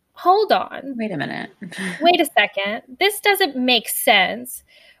 like, hold on. Wait a minute. Wait a second. This doesn't make sense.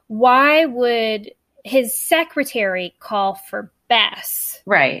 Why would his secretary call for Bess?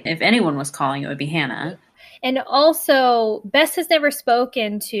 Right. If anyone was calling, it would be Hannah. And also, Bess has never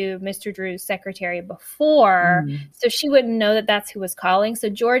spoken to Mr. Drew's secretary before, so she wouldn't know that that's who was calling. So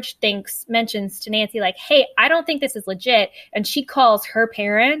George mentions to Nancy, like, hey, I don't think this is legit. And she calls her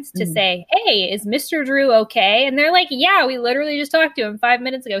parents to say, hey, is Mr. Drew okay? And they're like, yeah, we literally just talked to him 5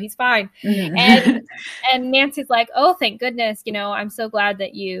 minutes ago. He's fine. And Nancy's like, oh, thank goodness. You know, I'm so glad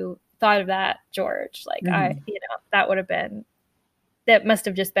that you thought of that, George. Like, that must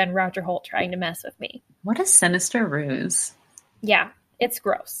have just been Roger Holt trying to mess with me. What a sinister ruse. Yeah, it's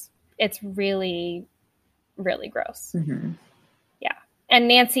gross. It's really, really gross. Yeah. And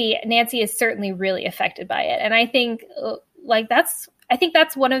Nancy is certainly really affected by it. And I think that's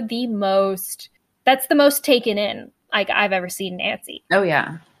one of the most taken in I've ever seen Nancy. Oh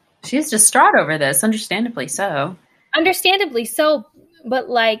yeah. She's distraught over this, understandably so. Understandably so, but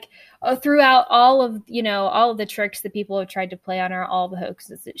like throughout all of the tricks that people have tried to play on her, all the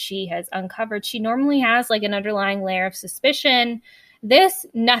hoaxes that she has uncovered, she normally has like an underlying layer of suspicion. This,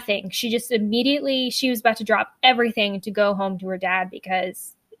 nothing. She just immediately, she was about to drop everything to go home to her dad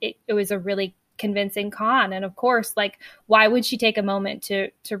because it was a really convincing con. And of course, like, why would she take a moment to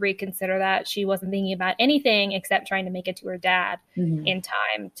reconsider that? She wasn't thinking about anything except trying to make it to her dad in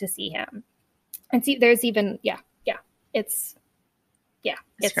time to see him. And see, there's even, it's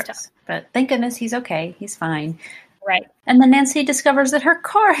tough. But thank goodness he's okay. He's fine. Right. And then Nancy discovers that her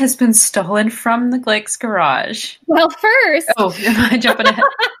car has been stolen from the Glick's garage. Well, first. Oh, am I jumping ahead?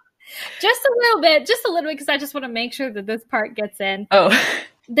 Just a little bit, because I just want to make sure that this part gets in. Oh.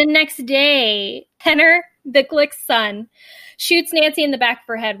 The next day, Henner, the Glick's son, shoots Nancy in the back of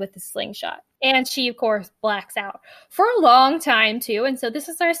her head with a slingshot. And she, of course, blacks out for a long time, too. And so this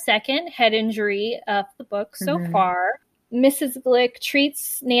is our second head injury of the book so far. Mrs. Glick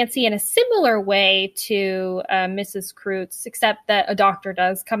treats Nancy in a similar way to Mrs. Kreutz, except that a doctor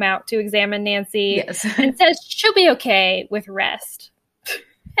does come out to examine Nancy and says she'll be okay with rest.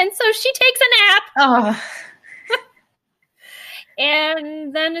 And so she takes a nap. Oh.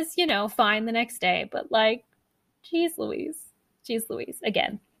 And then is, fine the next day. But like, geez Louise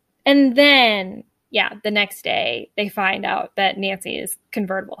again. And then, the next day they find out that Nancy's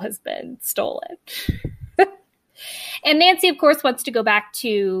convertible has been stolen. And Nancy, of course, wants to go back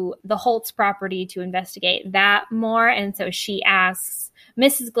to the Holtz property to investigate that more. And so she asks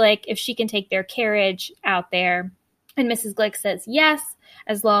Mrs. Glick if she can take their carriage out there. And Mrs. Glick says yes,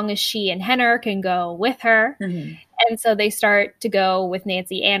 as long as she and Henner can go with her. And so they start to go with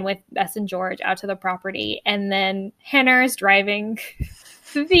Nancy and with Bess and George out to the property. And then Henner is driving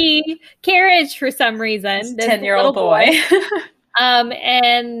the carriage for some reason. This 10-year-old boy.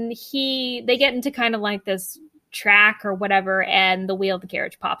 And they get into kind of like this track or whatever, and the wheel of the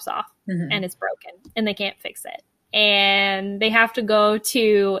carriage pops off and it's broken and they can't fix it. And they have to go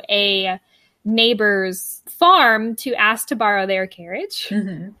to a neighbor's farm to ask to borrow their carriage.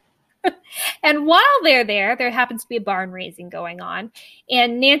 And while they're there happens to be a barn raising going on.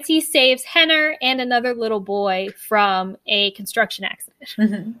 And Nancy saves Henner and another little boy from a construction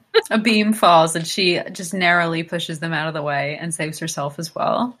accident. A beam falls and she just narrowly pushes them out of the way and saves herself as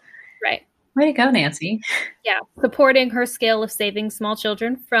well. Right. Way to go, Nancy. Yeah, supporting her skill of saving small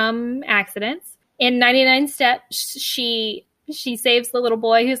children from accidents. In 99 Steps, she saves the little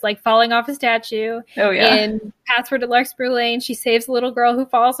boy who's like falling off a statue. Oh, yeah. In Password to Larkspur Lane, she saves the little girl who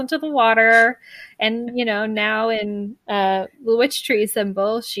falls into the water. And, now in the Witch Tree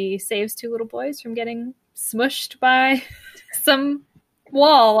Symbol, she saves two little boys from getting smushed by some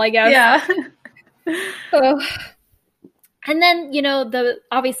wall, I guess. Yeah. Oh. And then,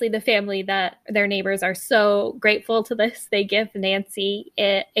 obviously the family that their neighbors are so grateful to this. They give Nancy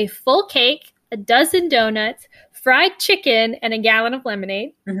a full cake, a dozen donuts, fried chicken, and a gallon of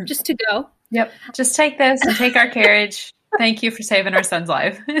lemonade just to go. Yep. Just take this and take our carriage. Thank you for saving our son's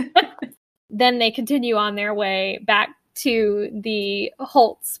life. Then they continue on their way back to the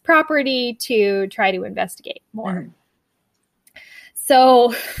Holtz property to try to investigate more.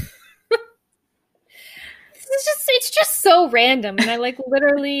 So... it's just so random. And I like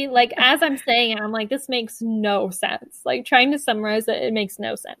literally, like, as I'm saying it, I'm like, this makes no sense. Like, trying to summarize it, it makes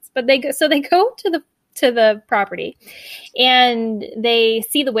no sense. But they go to the property and they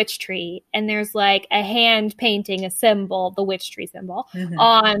see the witch tree, and there's like a hand painting a symbol, the witch tree symbol,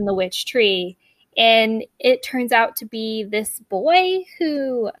 on the witch tree. And it turns out to be this boy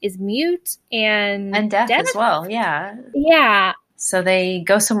who is mute and deaf as well. Yeah. Yeah. So they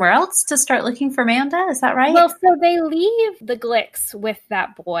go somewhere else to start looking for Manda. Is that right? Well, so they leave the Glicks with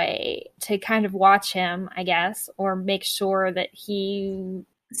that boy to kind of watch him, I guess, or make sure that he...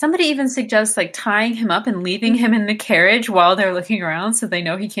 Somebody even suggests like tying him up and leaving him in the carriage while they're looking around so they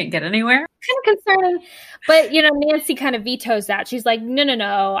know he can't get anywhere. Kind of concerning. But, Nancy kind of vetoes that. She's like,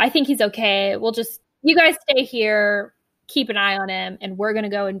 no, I think he's okay. You guys stay here, keep an eye on him, and we're going to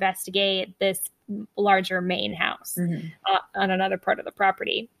go investigate this larger main house on another part of the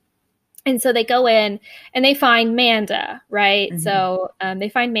property. And so they go in and they find Manda, right? So they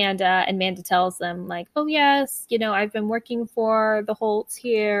find Manda, and Manda tells them like, oh yes, I've been working for the Holts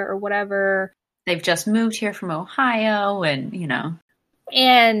here or whatever. They've just moved here from Ohio and,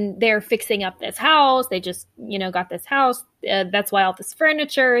 and they're fixing up this house. They just, got this house. That's why all this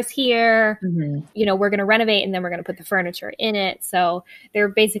furniture is here. We're going to renovate and then we're going to put the furniture in it. So they're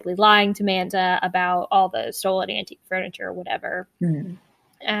basically lying to Manda about all the stolen antique furniture or whatever.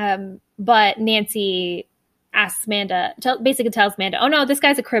 But Nancy asks Manda, basically tells Manda, oh no, this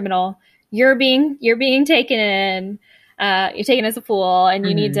guy's a criminal. You're being taken in. You're taken as a fool, and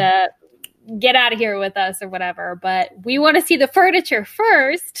you need to get out of here with us or whatever. But we want to see the furniture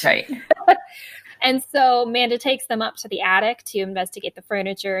first. Right. And so Manda takes them up to the attic to investigate the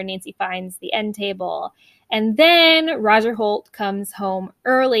furniture. Nancy finds the end table. And then Roger Holt comes home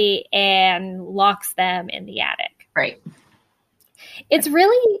early and locks them in the attic. Right. It's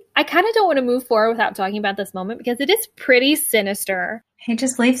really, I kind of don't want to move forward without talking about this moment because it is pretty sinister. He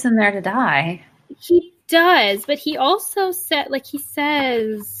just leaves them there to die. He does, but he also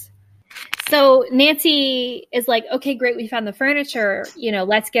says, so Nancy is like, okay, great, we found the furniture,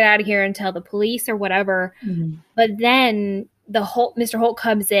 let's get out of here and tell the police or whatever. But then Mr. Holt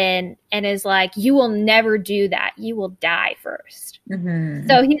comes in and is like, you will never do that. You will die first.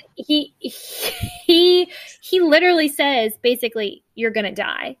 So he literally says, basically, you're going to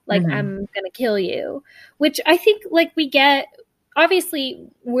die. Like, I'm going to kill you, which I think like we get, obviously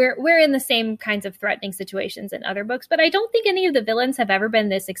we're in the same kinds of threatening situations in other books, but I don't think any of the villains have ever been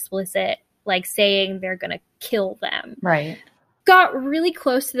this explicit, like saying they're going to kill them. Right. Got really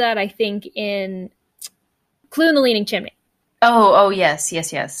close to that, I think, in Clue in the Leaning Chimney. Oh, yes.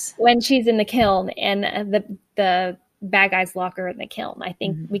 When she's in the kiln and the bad guys lock her in the kiln, I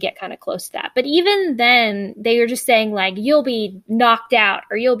think we get kind of close to that. But even then, they are just saying, like, you'll be knocked out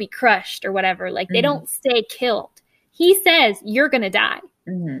or you'll be crushed or whatever. Like, they don't say killed. He says, you're going to die.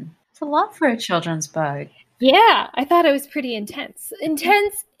 It's a lot for a children's book. Yeah, I thought it was pretty intense.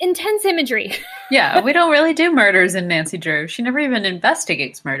 Intense imagery. Yeah, we don't really do murders in Nancy Drew. She never even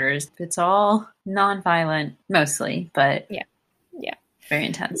investigates murders. It's all nonviolent, mostly, but yeah, very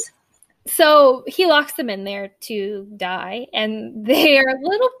intense. So he locks them in there to die, and they're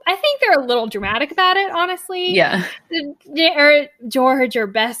I think they're a little dramatic about it, honestly. Yeah. Or George or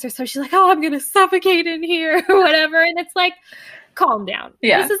Bess or so, she's like, oh, I'm going to suffocate in here or whatever. And it's like, calm down.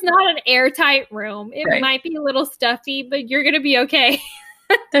 Yeah. This is not an airtight room. It might be a little stuffy, but you're going to be okay.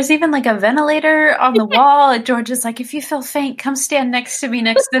 There's even like a ventilator on the wall. And George is like, if you feel faint, come stand next to me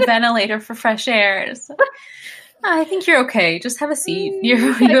next to the ventilator for fresh air. So, I think you're okay. Just have a seat.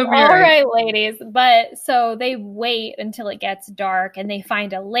 You'll be all right, ladies. But so they wait until it gets dark and they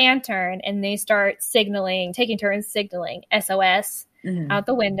find a lantern and they start taking turns signaling SOS out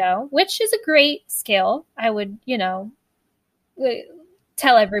the window, which is a great skill. I would,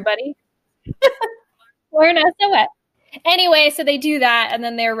 tell everybody. Learn SOS. Anyway, so they do that, and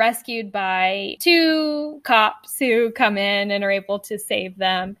then they're rescued by two cops who come in and are able to save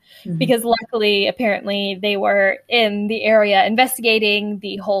them because luckily, apparently, they were in the area investigating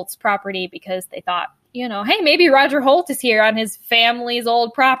the Holt's property because they thought, hey, maybe Roger Holt is here on his family's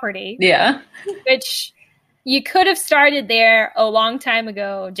old property. Yeah. Which you could have started there a long time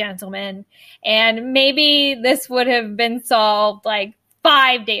ago, gentlemen, and maybe this would have been solved like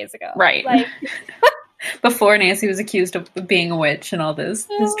 5 days ago. Right. Like... Before Nancy was accused of being a witch and all this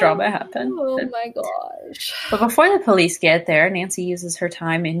drama happened. Oh my gosh. But before the police get there, Nancy uses her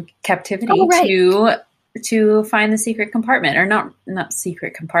time in captivity to find the secret compartment. Or not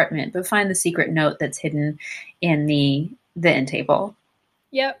secret compartment, but find the secret note that's hidden in the end table.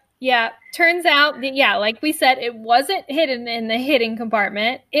 Yep. Yeah, turns out that, like we said, it wasn't hidden in the hidden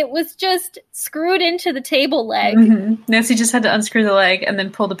compartment. It was just screwed into the table leg. Mm-hmm. Nancy just had to unscrew the leg and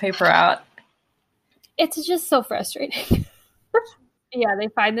then pull the paper out. It's just so frustrating. Yeah, they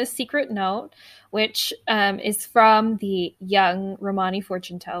find this secret note, which is from the young Romani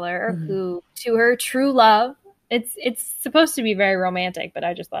fortune teller, who, to her true love, it's supposed to be very romantic, but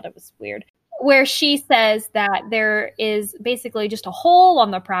I just thought it was weird, where she says that there is basically just a hole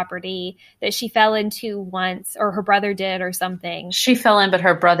on the property that she fell into once, or her brother did or something. She fell in, but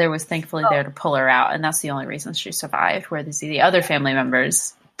her brother was thankfully there to pull her out, and that's the only reason she survived, where the other family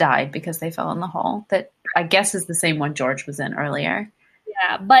members died because they fell in the hole that I guess is the same one George was in earlier.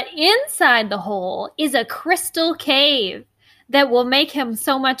 Yeah, but inside the hole is a crystal cave that will make him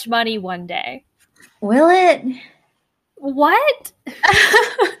so much money one day. Will it? What?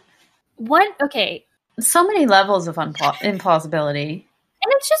 What? Okay. So many levels of implausibility.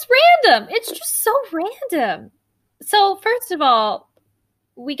 And it's just random. It's just so random. So, first of all,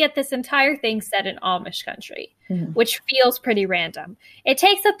 we get this entire thing set in Amish country, which feels pretty random. It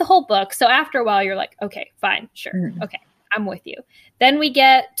takes up the whole book. So after a while, you're like, okay, fine, sure. Okay, I'm with you. Then we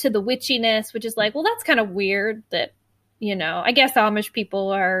get to the witchiness, which is like, well, that's kind of weird that, I guess Amish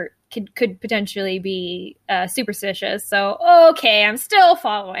people could potentially be superstitious. So, okay, I'm still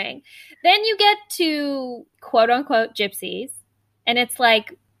following. Then you get to quote unquote gypsies. And it's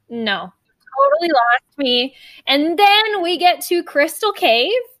like, no, totally lost me. And then we get to Crystal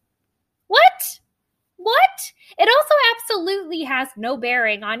Cave. What? It also absolutely has no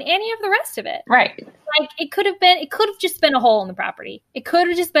bearing on any of the rest of it. Right. Like it could have just been a hole in the property. It could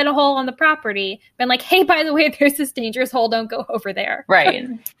have just been a hole on the property. Been like, hey, by the way, there's this dangerous hole. Don't go over there. Right.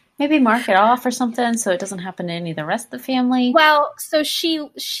 Maybe mark it off or something so it doesn't happen to any of the rest of the family. Well, so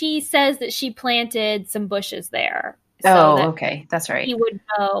she says that she planted some bushes there. So okay. That's right. He would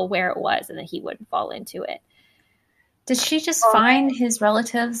know where it was and that he wouldn't fall into it. Did she just find his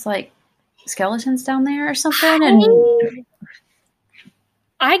relatives like skeletons down there or something?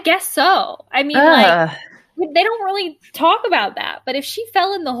 I guess so. I mean, like, they don't really talk about that. But if she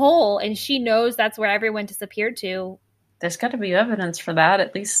fell in the hole and she knows that's where everyone disappeared to, there's got to be evidence for that,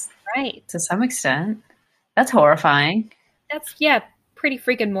 at least, right? To some extent. That's horrifying. That's pretty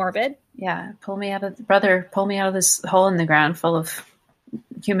freaking morbid. Yeah, pull me out of this hole in the ground full of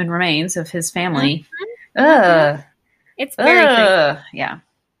human remains of his family. It's very creepy. Yeah.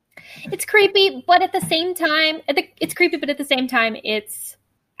 It's creepy, but at the same time, it's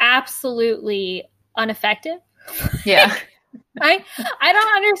absolutely ineffective. Yeah. I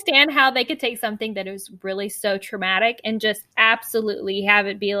don't understand how they could take something that is really so traumatic and just absolutely have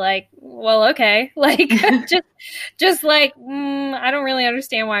it be like, well, okay, like just like I don't really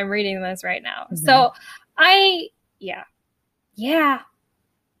understand why I'm reading this right now. So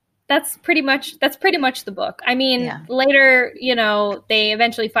that's pretty much the book. I mean, later, they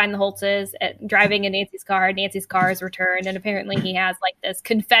eventually find the Holtzes driving in Nancy's car. Nancy's car is returned, and apparently he has like this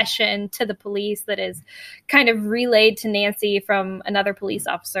confession to the police that is kind of relayed to Nancy from another police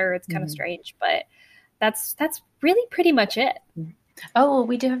officer. It's kind of strange, but that's really pretty much it. Oh, well,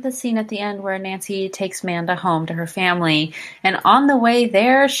 we do have the scene at the end where Nancy takes Manda home to her family, and on the way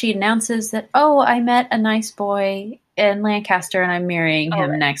there, she announces that, I met a nice boy in Lancaster, and I'm marrying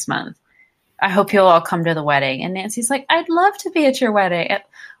him next month. I hope you'll all come to the wedding. And Nancy's like, I'd love to be at your wedding.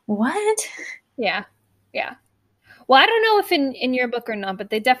 What? Yeah. Well, I don't know if in your book or not, but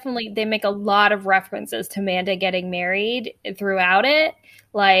they make a lot of references to Manda getting married throughout it.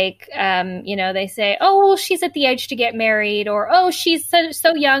 Like, they say, well, she's at the age to get married, or, she's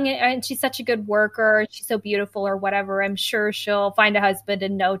so young and she's such a good worker. She's so beautiful or whatever. I'm sure she'll find a husband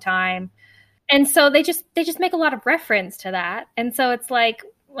in no time. And so they just make a lot of reference to that. And so it's like,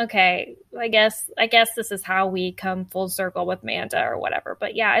 okay, I guess this is how we come full circle with Manda or whatever.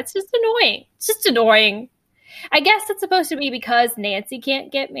 But yeah, it's just annoying. I guess it's supposed to be because Nancy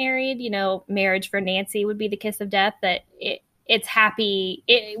can't get married. Marriage for Nancy would be the kiss of death, that it's happy.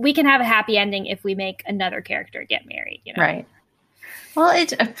 We can have a happy ending if we make another character get married. Right. Well,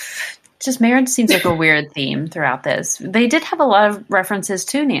 it just marriage seems like a weird theme throughout this. They did have a lot of references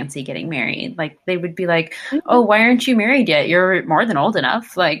to Nancy getting married. Like they would be like, why aren't you married yet? You're more than old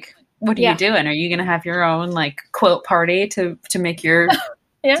enough. Like, what are you doing? Are you going to have your own like quilt party to make your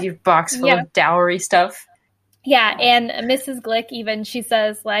box full of dowry stuff? Yeah, and Mrs. Glick even, she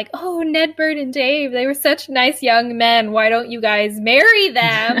says like, Ned, Bert, and Dave, they were such nice young men. Why don't you guys marry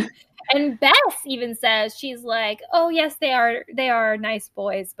them? And Bess even says, she's like, yes, they are nice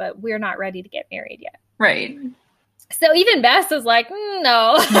boys, but we're not ready to get married yet. Right. So even Bess is like,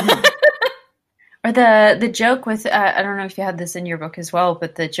 no. Or the joke with I don't know if you had this in your book as well,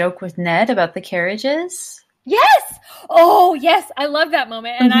 but the joke with Ned about the carriages. Yes. Oh, yes. I love that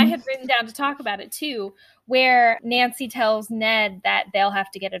moment. And I had written down to talk about it too, where Nancy tells Ned that they'll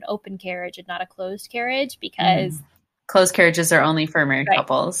have to get an open carriage and not a closed carriage because closed carriages are only for married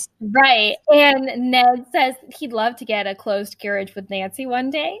couples. Right. And Ned says he'd love to get a closed carriage with Nancy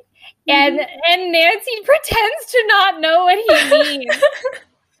one day. And Nancy pretends to not know what he means.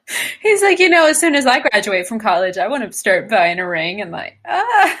 He's like, as soon as I graduate from college, I want to start buying a ring. And like,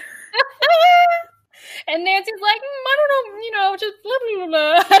 And Nancy's like, I don't know, just blah, blah,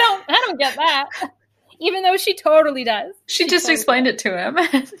 blah. I don't get that. Even though she totally does. She just totally explained it to him.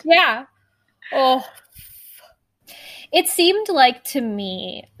 Yeah. Oh. It seemed like to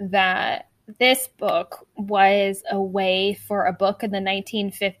me that this book was a way for a book in the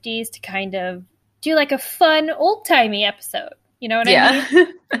 1950s to kind of do like a fun old-timey episode. You know what I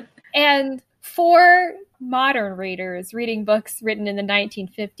mean? And for modern readers reading books written in the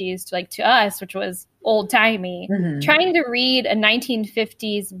 1950s, like to us, which was old-timey, trying to read a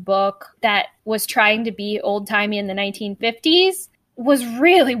 1950s book that was trying to be old-timey in the 1950s was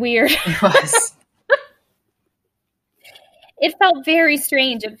really weird. It was. It felt very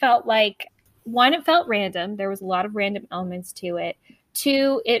strange. It felt like, one, it felt random. There was a lot of random elements to it.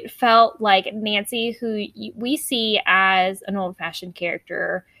 Two, it felt like Nancy, who we see as an old-fashioned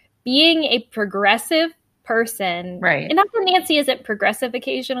character, being a progressive person. Right. And not that Nancy isn't progressive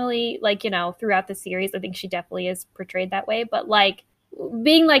occasionally, like, throughout the series. I think she definitely is portrayed that way. But, like,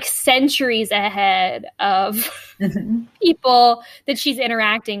 being, like, centuries ahead of people that she's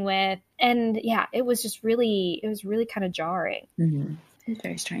interacting with. And, yeah, it was really kind of jarring. It's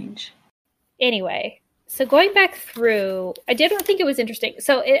very strange. Anyway, so going back through, I did think it was interesting.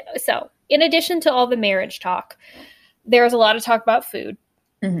 So in addition to all the marriage talk, there was a lot of talk about food.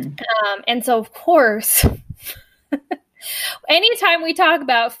 And so, of course, anytime we talk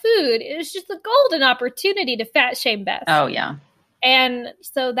about food, it's just a golden opportunity to fat shame Bess. Oh, yeah. And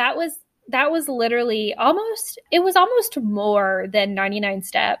so that was literally almost more than 99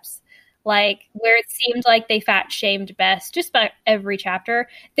 Steps. Like, where it seemed like they fat shamed Bess just about every chapter,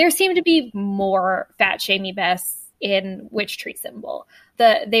 there seemed to be more fat shamey Bess in Witch Tree Symbol.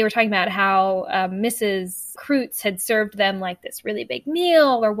 They were talking about how Mrs. Kreutz had served them like this really big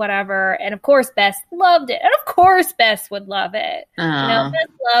meal or whatever, and of course Bess loved it, and of course Bess would love it. Bess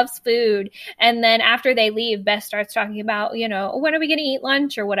loves food. And then after they leave, Bess starts talking about, when are we going to eat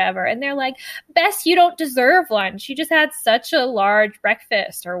lunch or whatever, and they're like, Bess, you don't deserve lunch. You just had such a large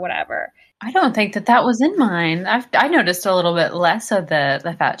breakfast or whatever. I don't think that was in mine. I noticed a little bit less of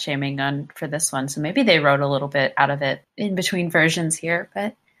the fat shaming for this one. So maybe they wrote a little bit out of it in between versions here.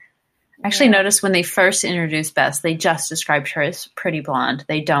 But I actually noticed when they first introduced Bess, they just described her as pretty blonde.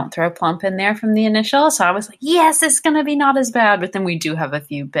 They don't throw plump in there from the initial. So I was like, yes, it's going to be not as bad. But then we do have a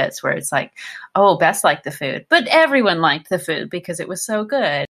few bits where it's like, oh, Bess liked the food. But everyone liked the food because it was so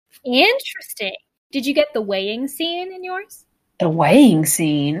good. Interesting. Did you get the weighing scene in yours? The weighing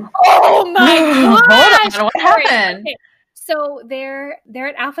scene. Oh my gosh! Hold on, what happened? Okay. So they're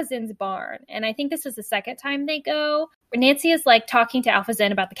at Alpha Zin's barn, and I think this is the second time they go. Nancy is like talking to Alpha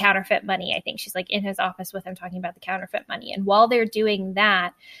Zin about the counterfeit money. I think she's like in his office with him talking about the counterfeit money. And while they're doing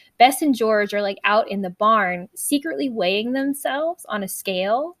that, Bess and George are like out in the barn, secretly weighing themselves on a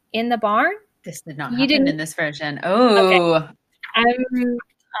scale in the barn. This did not happen in this version. Oh, okay.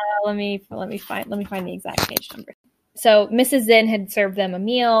 Let me find the exact page number. So Mrs. Zinn had served them a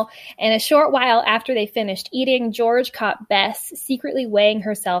meal, and a short while after they finished eating, George caught Bess secretly weighing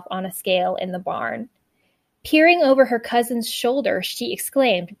herself on a scale in the barn. Peering over her cousin's shoulder, she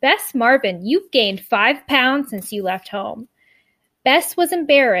exclaimed, "Bess Marvin, you've gained 5 pounds since you left home." Bess was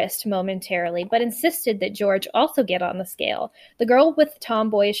embarrassed momentarily, but insisted that George also get on the scale. The girl with the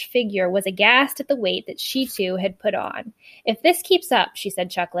tomboyish figure was aghast at the weight that she too had put on. "If this keeps up," she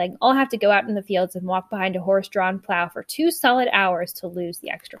said, chuckling, "I'll have to go out in the fields and walk behind a horse-drawn plow for 2 solid hours to lose the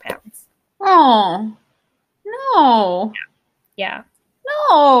extra pounds." Oh, no. Yeah.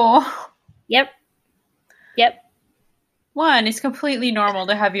 No. Yep. One, it's completely normal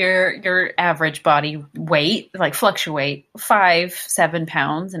to have your average body weight like fluctuate 5-7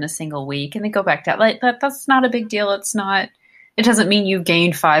 pounds in a single week and then go back down. Like that's not a big deal. It doesn't mean you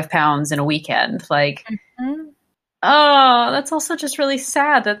gained 5 pounds in a weekend. Like, oh, that's also just really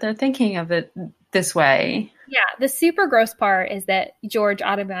sad that they're thinking of it this way. Yeah, the super gross part is that George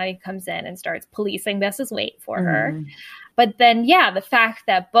automatically comes in and starts policing Bess's weight for her. But then, yeah, the fact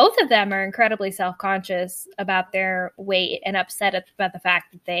that both of them are incredibly self-conscious about their weight and upset about the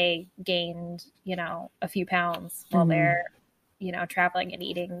fact that they gained, a few pounds while they're traveling and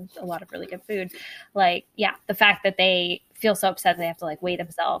eating a lot of really good food. Like, yeah, the fact that they feel so upset they have to like weigh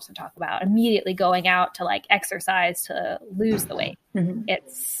themselves and talk about immediately going out to like exercise to lose the weight. Mm-hmm.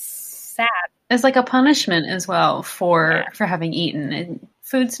 It's sad. It's like a punishment as well for having eaten. And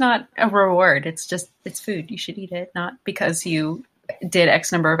food's not a reward. It's food. You should eat it, not because you did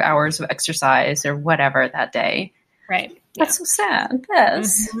X number of hours of exercise or whatever that day. Right. That's so sad.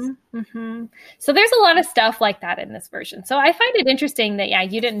 Yes. Mm-hmm. Mm-hmm. So there's a lot of stuff like that in this version. So I find it interesting that,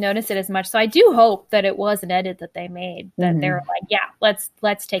 you didn't notice it as much. So I do hope that it was an edit that they made, that they were like,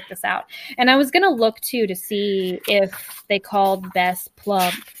 let's take this out. And I was going to look too to see if they called Bess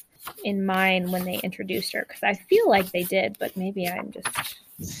plump in mine when they introduced her, because I feel like they did, but maybe I'm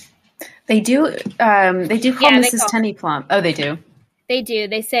just... They do call Mrs. Tenney plump. Oh, they do. They do.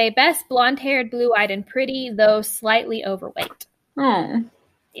 They say Bess, blonde-haired, blue-eyed, and pretty, though slightly overweight. Oh.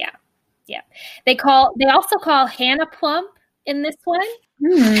 Yeah. Yeah. They also call Hannah plump in this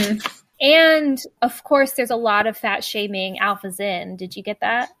one. And, of course, there's a lot of fat shaming Alpha Zinn. Did you get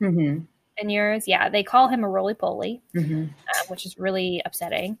that? Mm-hmm. In yours? Yeah. They call him a roly-poly, which is really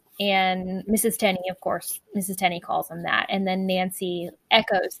upsetting. And Mrs. Tenney, of course, Mrs. Tenney calls him that. And then Nancy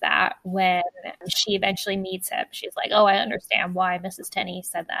echoes that when she eventually meets him. She's like, oh, I understand why Mrs. Tenney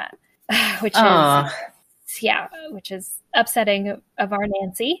said that, which is upsetting of our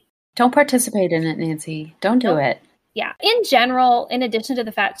Nancy. Don't participate in it, Nancy. Don't do it. Yeah. In general, in addition to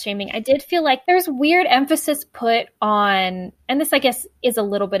the fat shaming, I did feel like there's weird emphasis put on, and this, I guess, is a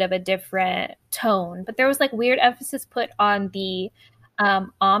little bit of a different tone, but there was like weird emphasis put on the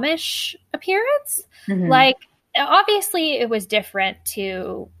Amish appearance. Like, obviously it was different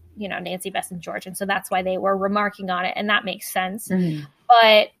to, Nancy, Bess, and George. And so that's why they were remarking on it. And that makes sense.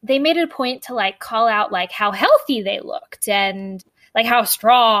 But they made it a point to like call out like how healthy they looked and like how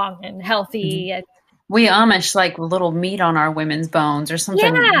strong and healthy. And we Amish like little meat on our women's bones or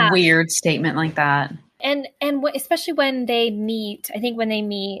something weird statement like that. And especially when they meet, I think when they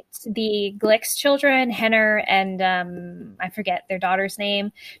meet the Glick's children, Henner and I forget their daughter's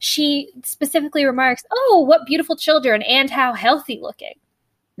name, she specifically remarks, oh, what beautiful children and how healthy looking.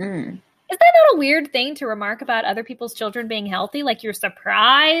 Is that not a weird thing to remark about other people's children being healthy? Like you're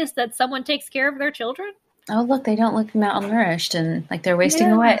surprised that someone takes care of their children? Oh, look, they don't look malnourished and like they're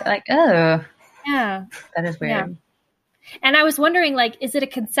wasting away. Like, oh. Yeah. That is weird. Yeah. And I was wondering, like, is it a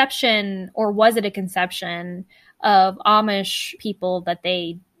conception or was it a conception of Amish people that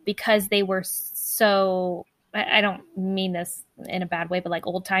because they were so, I don't mean this in a bad way, but like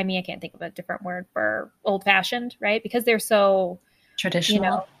old timey, I can't think of a different word for old fashioned, right? Because they're so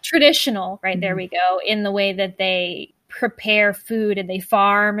traditional, right? There we go. In the way that they prepare food and they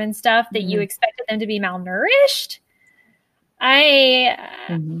farm and stuff that you expected them to be malnourished. I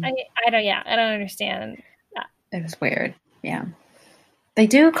don't understand that. It was weird. Yeah. They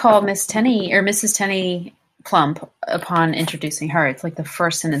do call Miss Tenney or Mrs. Tenney plump upon introducing her. It's like the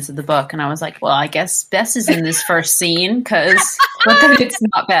first sentence of the book. And I was like, well, I guess Bess is in this first scene because it's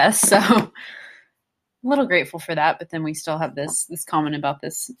not Bess. So I'm a little grateful for that. But then we still have this comment about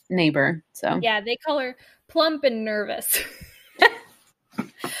this neighbor. So yeah, they call her plump and nervous.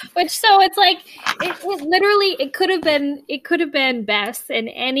 Which, so it's like, it was literally, it could have been Bess and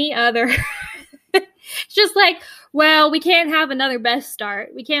any other. It's just like, well, we can't have another Bess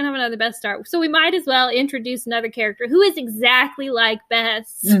start. So we might as well introduce another character who is exactly like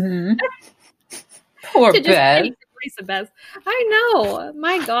Bess. Poor Bess. Bess. I know.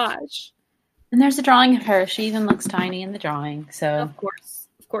 My gosh. And there's a drawing of her. She even looks tiny in the drawing. So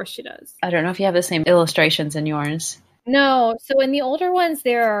Of course she does. I don't know if you have the same illustrations in yours. No. So in the older ones,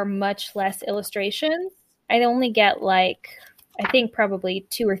 there are much less illustrations. I only get like, I think probably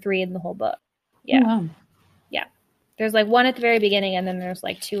 2 or 3 in the whole book. Yeah. Oh, wow. Yeah. There's like 1 at the very beginning and then there's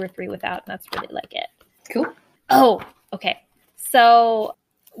like 2 or 3 without. And that's really like it. Cool. Oh, okay. So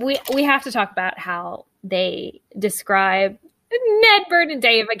we have to talk about how they describe Ned, Bert, and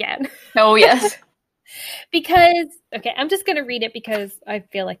Dave again. Oh, yes. Because, okay, I'm just going to read it because I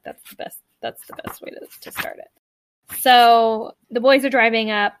feel like that's the best way to start it. So the boys are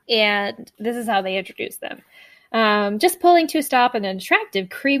driving up, and this is how they introduce them. Just pulling to a stop in an attractive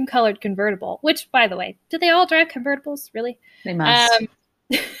cream-colored convertible, which, by the way, do they all drive convertibles, really? They must.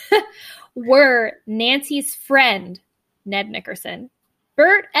 Were Nancy's friend, Ned Nickerson,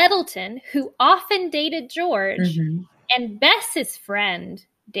 Bert Eddleton, who often dated George, and Bess's friend,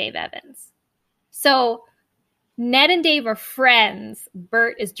 Dave Evans. So Ned and Dave are friends.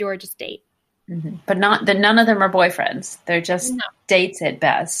 Bert is George's date. But none of them are boyfriends. They're just dates at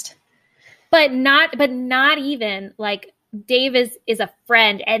best. But not even like Dave is a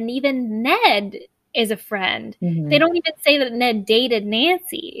friend, and even Ned is a friend. Mhm. They don't even say that Ned dated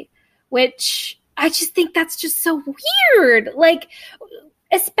Nancy, which I just think that's just so weird. Like,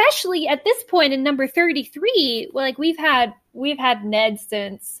 especially at this point in number 33, like we've had Ned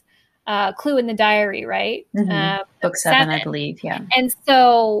since Clue in the Diary, right? Book 7, I believe. Yeah. And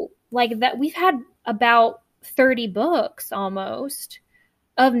so like that, we've had about 30 books almost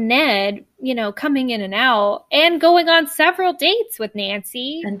of Ned, you know, coming in and out and going on several dates with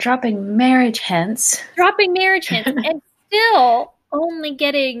Nancy And dropping marriage hints. And still only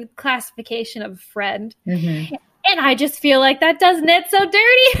getting classification of friend. Mm-hmm. And I just feel like that does Ned so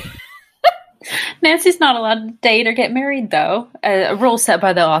dirty. Nancy's not allowed to date or get married, though. A rule set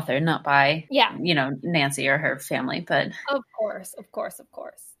by the author, not by, Yeah. you know, Nancy or her family. But Of course.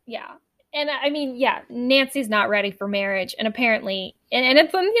 Yeah. And I mean, yeah, Nancy's not ready for marriage. And apparently, and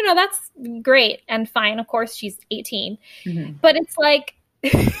it's, you know, that's great and fine. Of course, she's 18. Mhm. But it's like,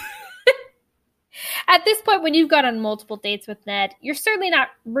 at this point, when you've gone on multiple dates with Ned, you're certainly not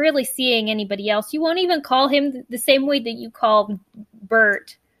really seeing anybody else. You won't even call him the same way that you call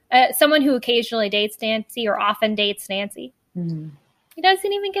Bert, someone who occasionally dates Nancy or often dates Nancy. Mhm. He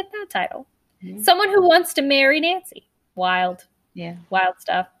doesn't even get that title. Mhm. Someone who wants to marry Nancy. Wild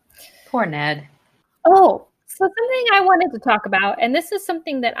stuff. Poor Ned. Oh, so something I wanted to talk about, and this is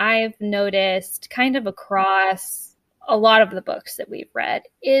something that I've noticed kind of across a lot of the books that we've read,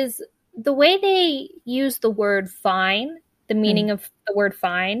 is the way they use the word fine, the meaning of the word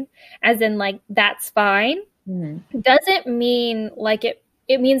fine, as in like, that's fine, doesn't mean like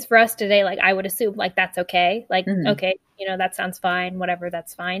it means for us today, like I would assume like that's okay. Like, okay, you know, that sounds fine, whatever,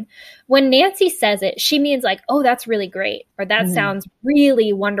 that's fine. When Nancy says it, she means like, oh, that's really great. Or that sounds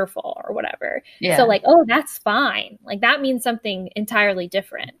really wonderful or whatever. Yeah. So like, oh, that's fine. Like that means something entirely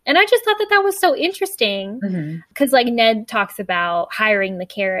different. And I just thought that that was so interesting because like Ned talks about hiring the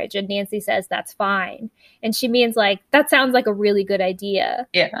carriage and Nancy says that's fine. And she means like, that sounds like a really good idea.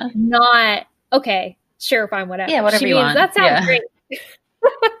 Yeah. Not, okay, sure, fine, whatever. Yeah, whatever she you means, want. That sounds great.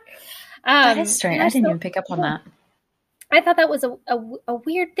 That is strange. I didn't even pick up on that. I thought that was a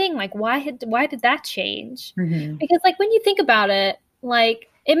weird thing. Like, why did that change? Mhm. Because, like, when you think about it, like,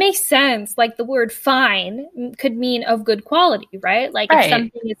 it makes sense. Like, the word fine could mean of good quality, right? Like, if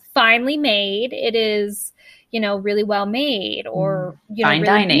something is finely made, it is, you know, really well made or, you know, fine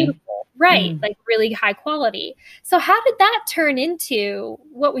really dining. beautiful. Right. Like, really high quality. So how did that turn into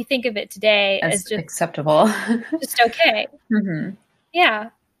what we think of it today as just acceptable? just okay. Yeah.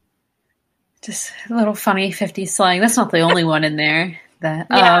 Just a little funny 50s slang. That's not the only one in there. The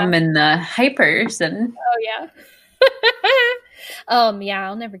and the hypers and oh yeah. Yeah,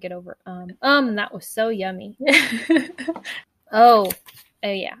 I'll never get over that was so yummy. Oh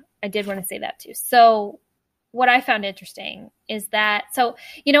yeah, I did want to say that too. So what I found interesting is that, so,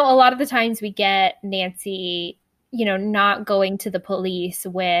 you know, a lot of the times we get Nancy, you know, not going to the police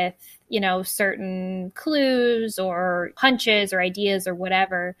with, you know, certain clues or hunches or ideas or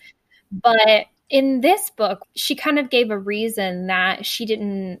whatever. But in this book, she kind of gave a reason that she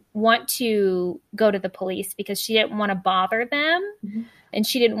didn't want to go to the police because she didn't want to bother them. And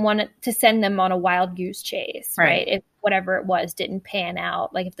she didn't want to send them on a wild goose chase, right? If whatever it was didn't pan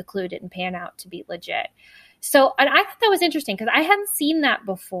out, like if the clue didn't pan out to be legit. So, and I thought that was interesting because I hadn't seen that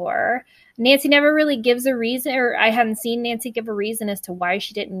before. Nancy never really gives a reason, or I hadn't seen Nancy give a reason as to why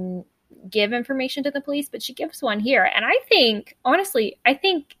she didn't give information to the police, but she gives one here. And I think, honestly,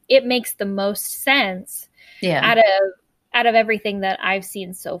 it makes the most sense out of everything that I've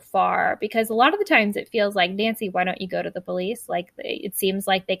seen so far, because a lot of the times it feels like, Nancy, why don't you go to the police? Like, it seems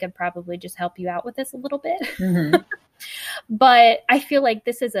like they could probably just help you out with this a little bit. But I feel like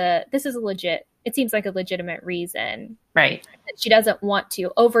this is a legit, it seems like a legitimate reason. Right. That she doesn't want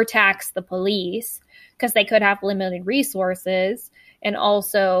to overtax the police because they could have limited resources. And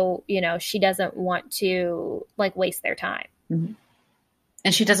also, you know, she doesn't want to like waste their time.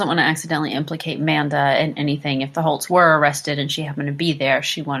 And she doesn't want to accidentally implicate Manda in anything. If the Holts were arrested and she happened to be there,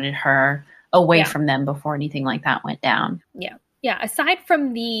 she wanted her away from them before anything like that went down. Yeah. Yeah. Aside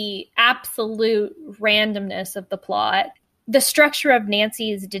from the absolute randomness of the plot, the structure of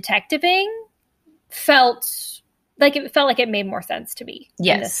Nancy's detectiving felt like it made more sense to me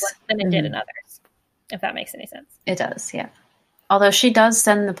in this one than it did in others, if that makes any sense. It does, yeah. Although she does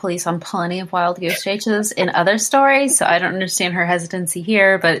send the police on plenty of wild goose chases in other stories, so I don't understand her hesitancy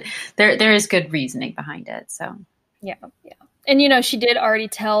here, but there is good reasoning behind it. So yeah. And, you know, she did already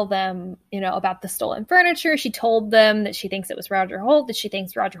tell them, you know, about the stolen furniture. She told them that she thinks it was Roger Holt, that she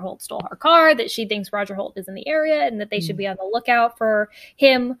thinks Roger Holt stole her car, that she thinks Roger Holt is in the area, and that they should be on the lookout for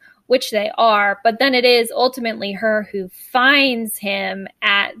him which they are, but then it is ultimately her who finds him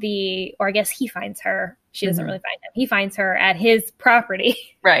or I guess he finds her. She doesn't really find him. He finds her at his property.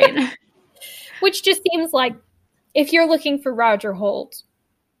 Right. Which just seems like, if you're looking for Roger Holt,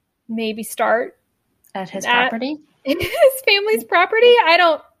 maybe start at his property? His family's property?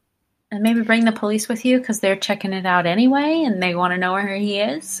 And maybe bring the police with you because they're checking it out anyway and they want to know where he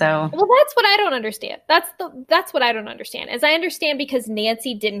is. So, well, that's what I don't understand. That's what I don't understand. As I understand, because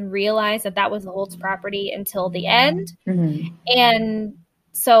Nancy didn't realize that was the Holt's property until the end. Mm-hmm. And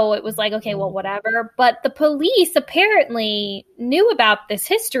so it was like, okay, well, whatever. But the police apparently knew about this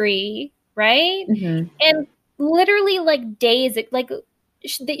history, right? Mm-hmm. And literally like days, like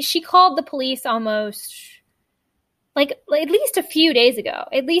she called the police almost like at least a few days ago,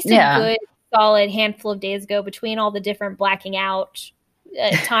 at least a good solid handful of days ago, between all the different blacking out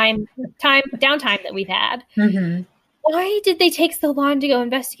downtime that we've had. Mm-hmm. Why did they take so long to go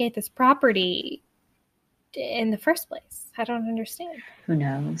investigate this property in the first place? I don't understand. Who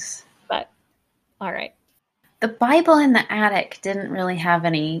knows? But all right. The Bible in the attic didn't really have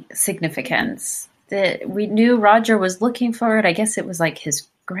any significance. We knew Roger was looking for it. I guess it was like his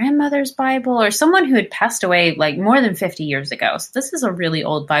grandmother's Bible or someone who had passed away like more than 50 years ago. So this is a really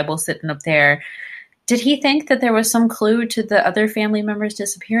old Bible sitting up there. Did he think that there was some clue to the other family member's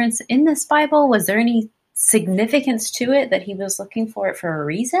disappearance in this Bible? Was there any significance to it that he was looking for it for a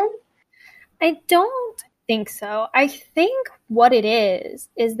reason? I don't think so. I think what it is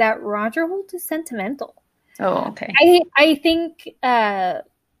that Roger Holt is sentimental. Oh, okay. I think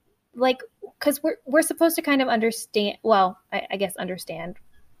like, because we're supposed to kind of understand. Well, I guess understand.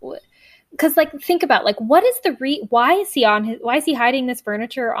 Because like, think about like, what is why is he hiding this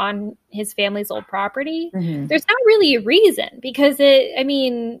furniture on his family's old property? Mm-hmm. There's not really a reason, because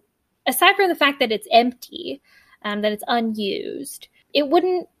aside from the fact that it's empty, that it's unused, it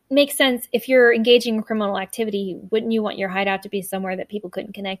wouldn't make sense if you're engaging in criminal activity. Wouldn't you want your hideout to be somewhere that people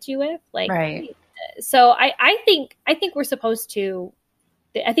couldn't connect you with? Like, right. So I think we're supposed to.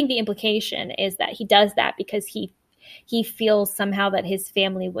 I think the implication is that he does that because he feels somehow that his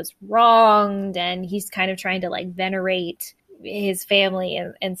family was wronged, and he's kind of trying to like venerate his family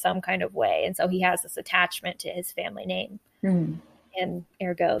in some kind of way. And so he has this attachment to his family name, and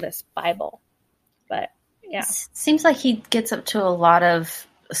ergo this Bible. But yeah, seems like he gets up to a lot of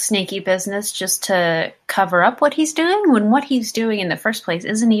snaky business just to cover up what he's doing, when what he's doing in the first place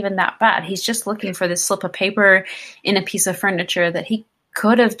isn't even that bad. He's just looking for this slip of paper in a piece of furniture that he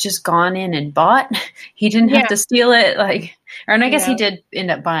could have just gone in and bought. He didn't have to steal it. And I guess he did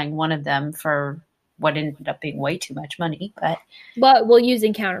end up buying one of them for what ended up being way too much money, but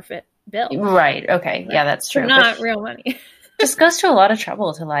using counterfeit bills. Right. Okay. Yeah, that's true. Not real money. Just goes to a lot of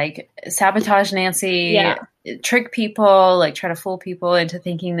trouble to like sabotage Nancy, trick people, like try to fool people into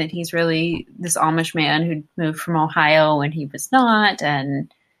thinking that he's really this Amish man who moved from Ohio when he was not,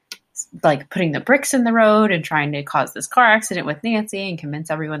 and like putting the bricks in the road and trying to cause this car accident with Nancy and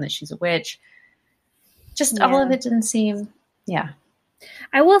convince everyone that she's a witch. Just all of it didn't seem,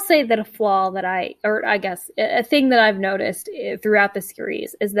 I will say that a thing that I've noticed throughout the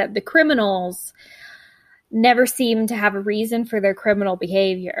series is that the criminals never seem to have a reason for their criminal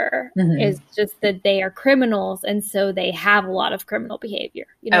behavior. Mm-hmm. It's just that they are criminals, and so they have a lot of criminal behavior.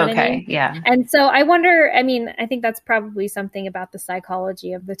 You know what I mean? Yeah. And so I wonder, I think that's probably something about the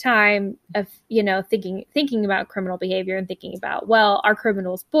psychology of the time of, thinking about criminal behavior and thinking about, well, are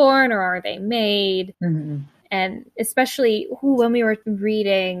criminals born or are they made? Mm-hmm. And especially when we were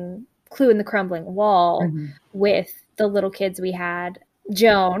reading Clue in the Crumbling Wall with the little kids we had,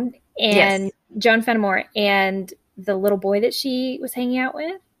 Joan Fenimore and the little boy that she was hanging out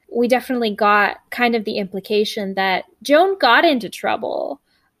with, we definitely got kind of the implication that Joan got into trouble,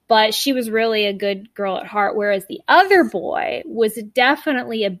 but she was really a good girl at heart, whereas the other boy was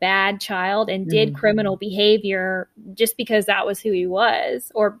definitely a bad child and did criminal behavior just because that was who he was,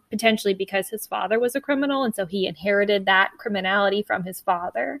 or potentially because his father was a criminal, and so he inherited that criminality from his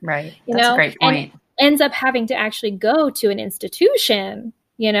father. Right. That's a great point. And ends up having to actually go to an institution,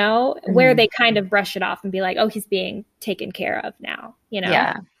 where they kind of brush it off and be like, oh, he's being taken care of now,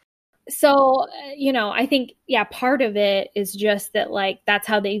 Yeah. So, I think, part of it is just that, like, that's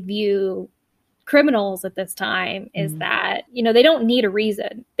how they view criminals at this time, is that, they don't need a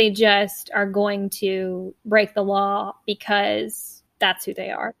reason. They just are going to break the law because that's who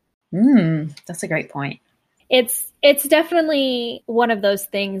they are. That's a great point. It's definitely one of those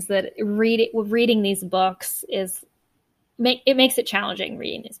things that reading these books it makes it challenging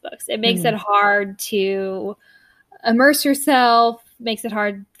reading these books. It makes it hard to immerse yourself, makes it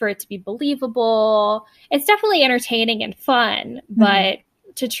hard for it to be believable. It's definitely entertaining and fun, but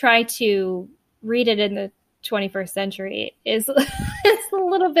to try to read it in the 21st century is it's a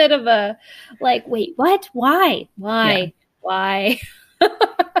little bit of a like, wait, what? Why?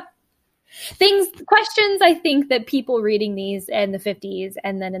 Questions I think that people reading these in the 50s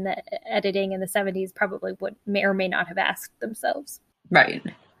and then in the editing in the 70s probably may or may not have asked themselves. Right.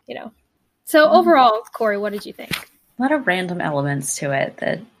 So overall, Corey, what did you think? A lot of random elements to it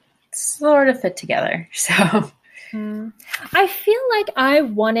that sort of fit together. So I feel like I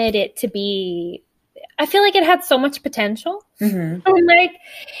wanted it to be, I feel like it had so much potential. Like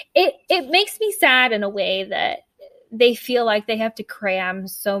it makes me sad in a way that they feel like they have to cram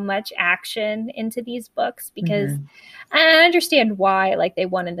so much action into these books, because I understand why, like, they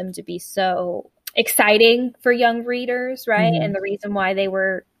wanted them to be so exciting for young readers, right? And the reason why they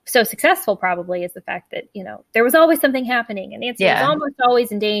were so successful probably is the fact that, there was always something happening and Nancy was almost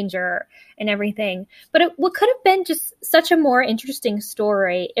always in danger and everything. But what could have been just such a more interesting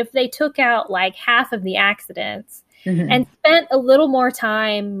story if they took out like half of the accidents and spent a little more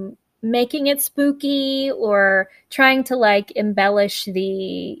time making it spooky or trying to like embellish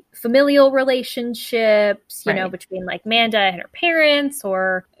the familial relationships, you know, between like Manda and her parents,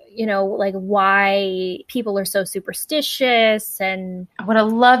 or, like why people are so superstitious. And I would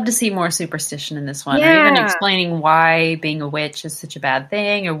have loved to see more superstition in this one, or even explaining why being a witch is such a bad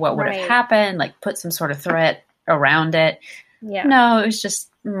thing, or what would have happened, like put some sort of threat around it. No, it was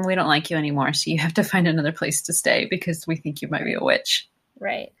just, we don't like you anymore, so you have to find another place to stay because we think you might be a witch.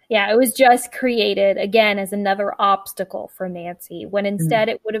 Right. Yeah, it was just created, again, as another obstacle for Nancy, when instead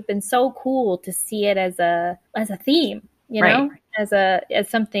it would have been so cool to see it as a theme, know, as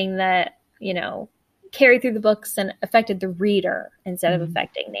something that, carried through the books and affected the reader instead of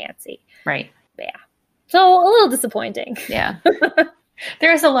affecting Nancy. Right. But yeah. So a little disappointing. Yeah.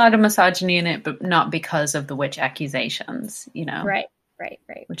 There's a lot of misogyny in it, but not because of the witch accusations, Right.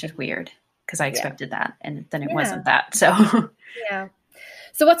 Which is weird, because I expected that, and then it wasn't that. So yeah.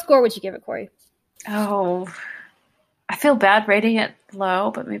 So what score would you give it, Corey? Oh, I feel bad rating it low,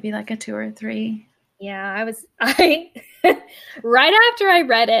 but maybe like a 2 or a 3. Yeah, right after I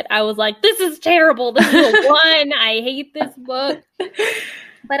read it, I was like, this is terrible. This is a 1. I hate this book.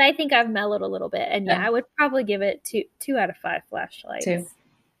 But I think I've mellowed a little bit. And I would probably give it 2 out of 5 flashlights. 2.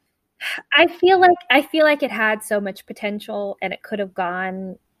 I feel like it had so much potential and it could have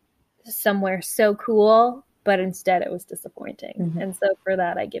gone somewhere so cool, but instead it was disappointing. And so for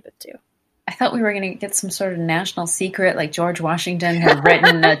that, I give it 2. I thought we were going to get some sort of national secret, like George Washington had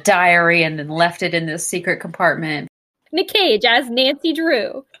written a diary and then left it in this secret compartment. Nick Cage as Nancy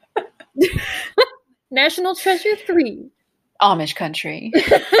Drew. National Treasure 3. Amish country.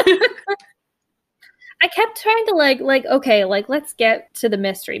 I kept trying to okay, let's get to the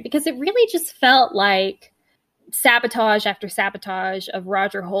mystery, because it really just felt like sabotage after sabotage of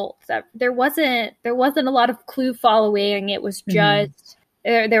Roger Holt. That there wasn't a lot of clue following. It was just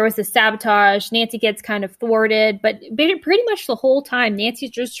there was a sabotage. Nancy gets kind of thwarted, but pretty much the whole time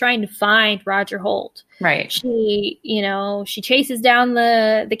Nancy's just trying to find Roger Holt. Right. She chases down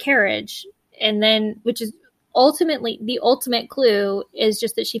the carriage, and then, which is ultimately the ultimate clue, is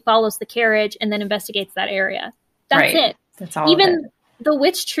just that she follows the carriage and then investigates that area. That's it. That's all. Even the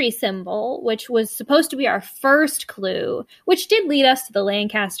witch tree symbol, which was supposed to be our first clue, which did lead us to the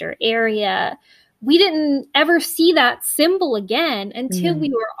Lancaster area, we didn't ever see that symbol again until we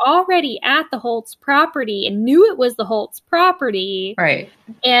were already at the Holt's property and knew it was the Holt's property. Right.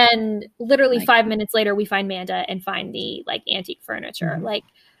 And literally 5 minutes later, we find Manda and find the antique furniture.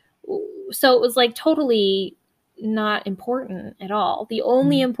 So it was totally not important at all. The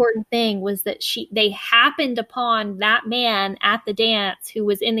only important thing was that they happened upon that man at the dance who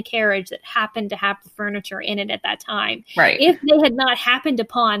was in the carriage that happened to have the furniture in it at that time. Right. If they had not happened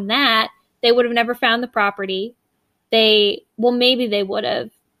upon that, they would have never found the property. Maybe they would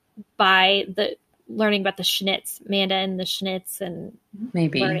have, by learning about the Schnitz, Manda and the Schnitz, and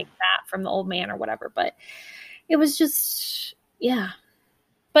maybe learning that from the old man or whatever. But it was just,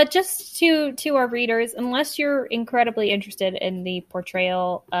 But just to our readers, unless you're incredibly interested in the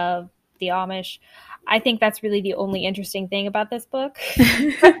portrayal of the Amish, I think that's really the only interesting thing about this book.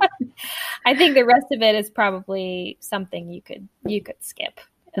 I think the rest of it is probably something you could skip,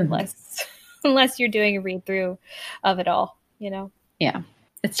 unless you're doing a read through of it all, Yeah.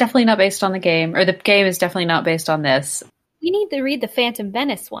 It's definitely not based on the game, or the game is definitely not based on this. We need to read the Phantom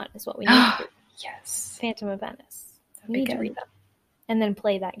Venice one, is what we need to do. Yes. Phantom of Venice. We need to read them. And then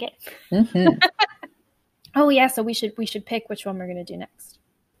play that game. Oh yeah, so we should pick which one we're going to do next.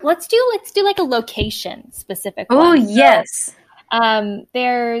 Let's do like a location specific one. Oh yes.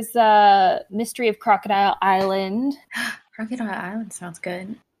 There's Mystery of Crocodile Island. Crocodile Island sounds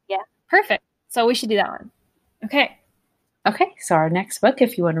good. Yeah, perfect. So we should do that one. Okay. Okay, so our next book,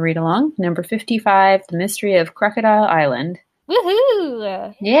 if you want to read along, number 55, The Mystery of Crocodile Island.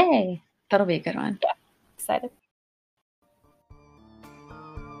 Woohoo! Yay! That'll be a good one. Yeah, excited.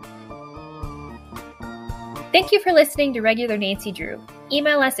 Thank you for listening to Regular Nancy Drew.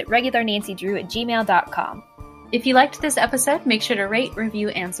 Email us at regularnancydrew@gmail.com. If you liked this episode, make sure to rate, review,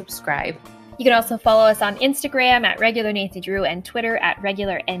 and subscribe. You can also follow us on Instagram at Regular Nancy Drew and Twitter at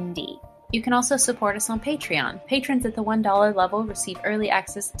RegularND. You can also support us on Patreon. Patrons at the $1 level receive early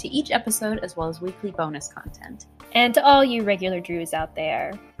access to each episode as well as weekly bonus content. And to all you regular Drews out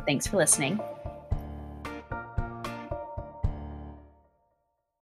there, thanks for listening.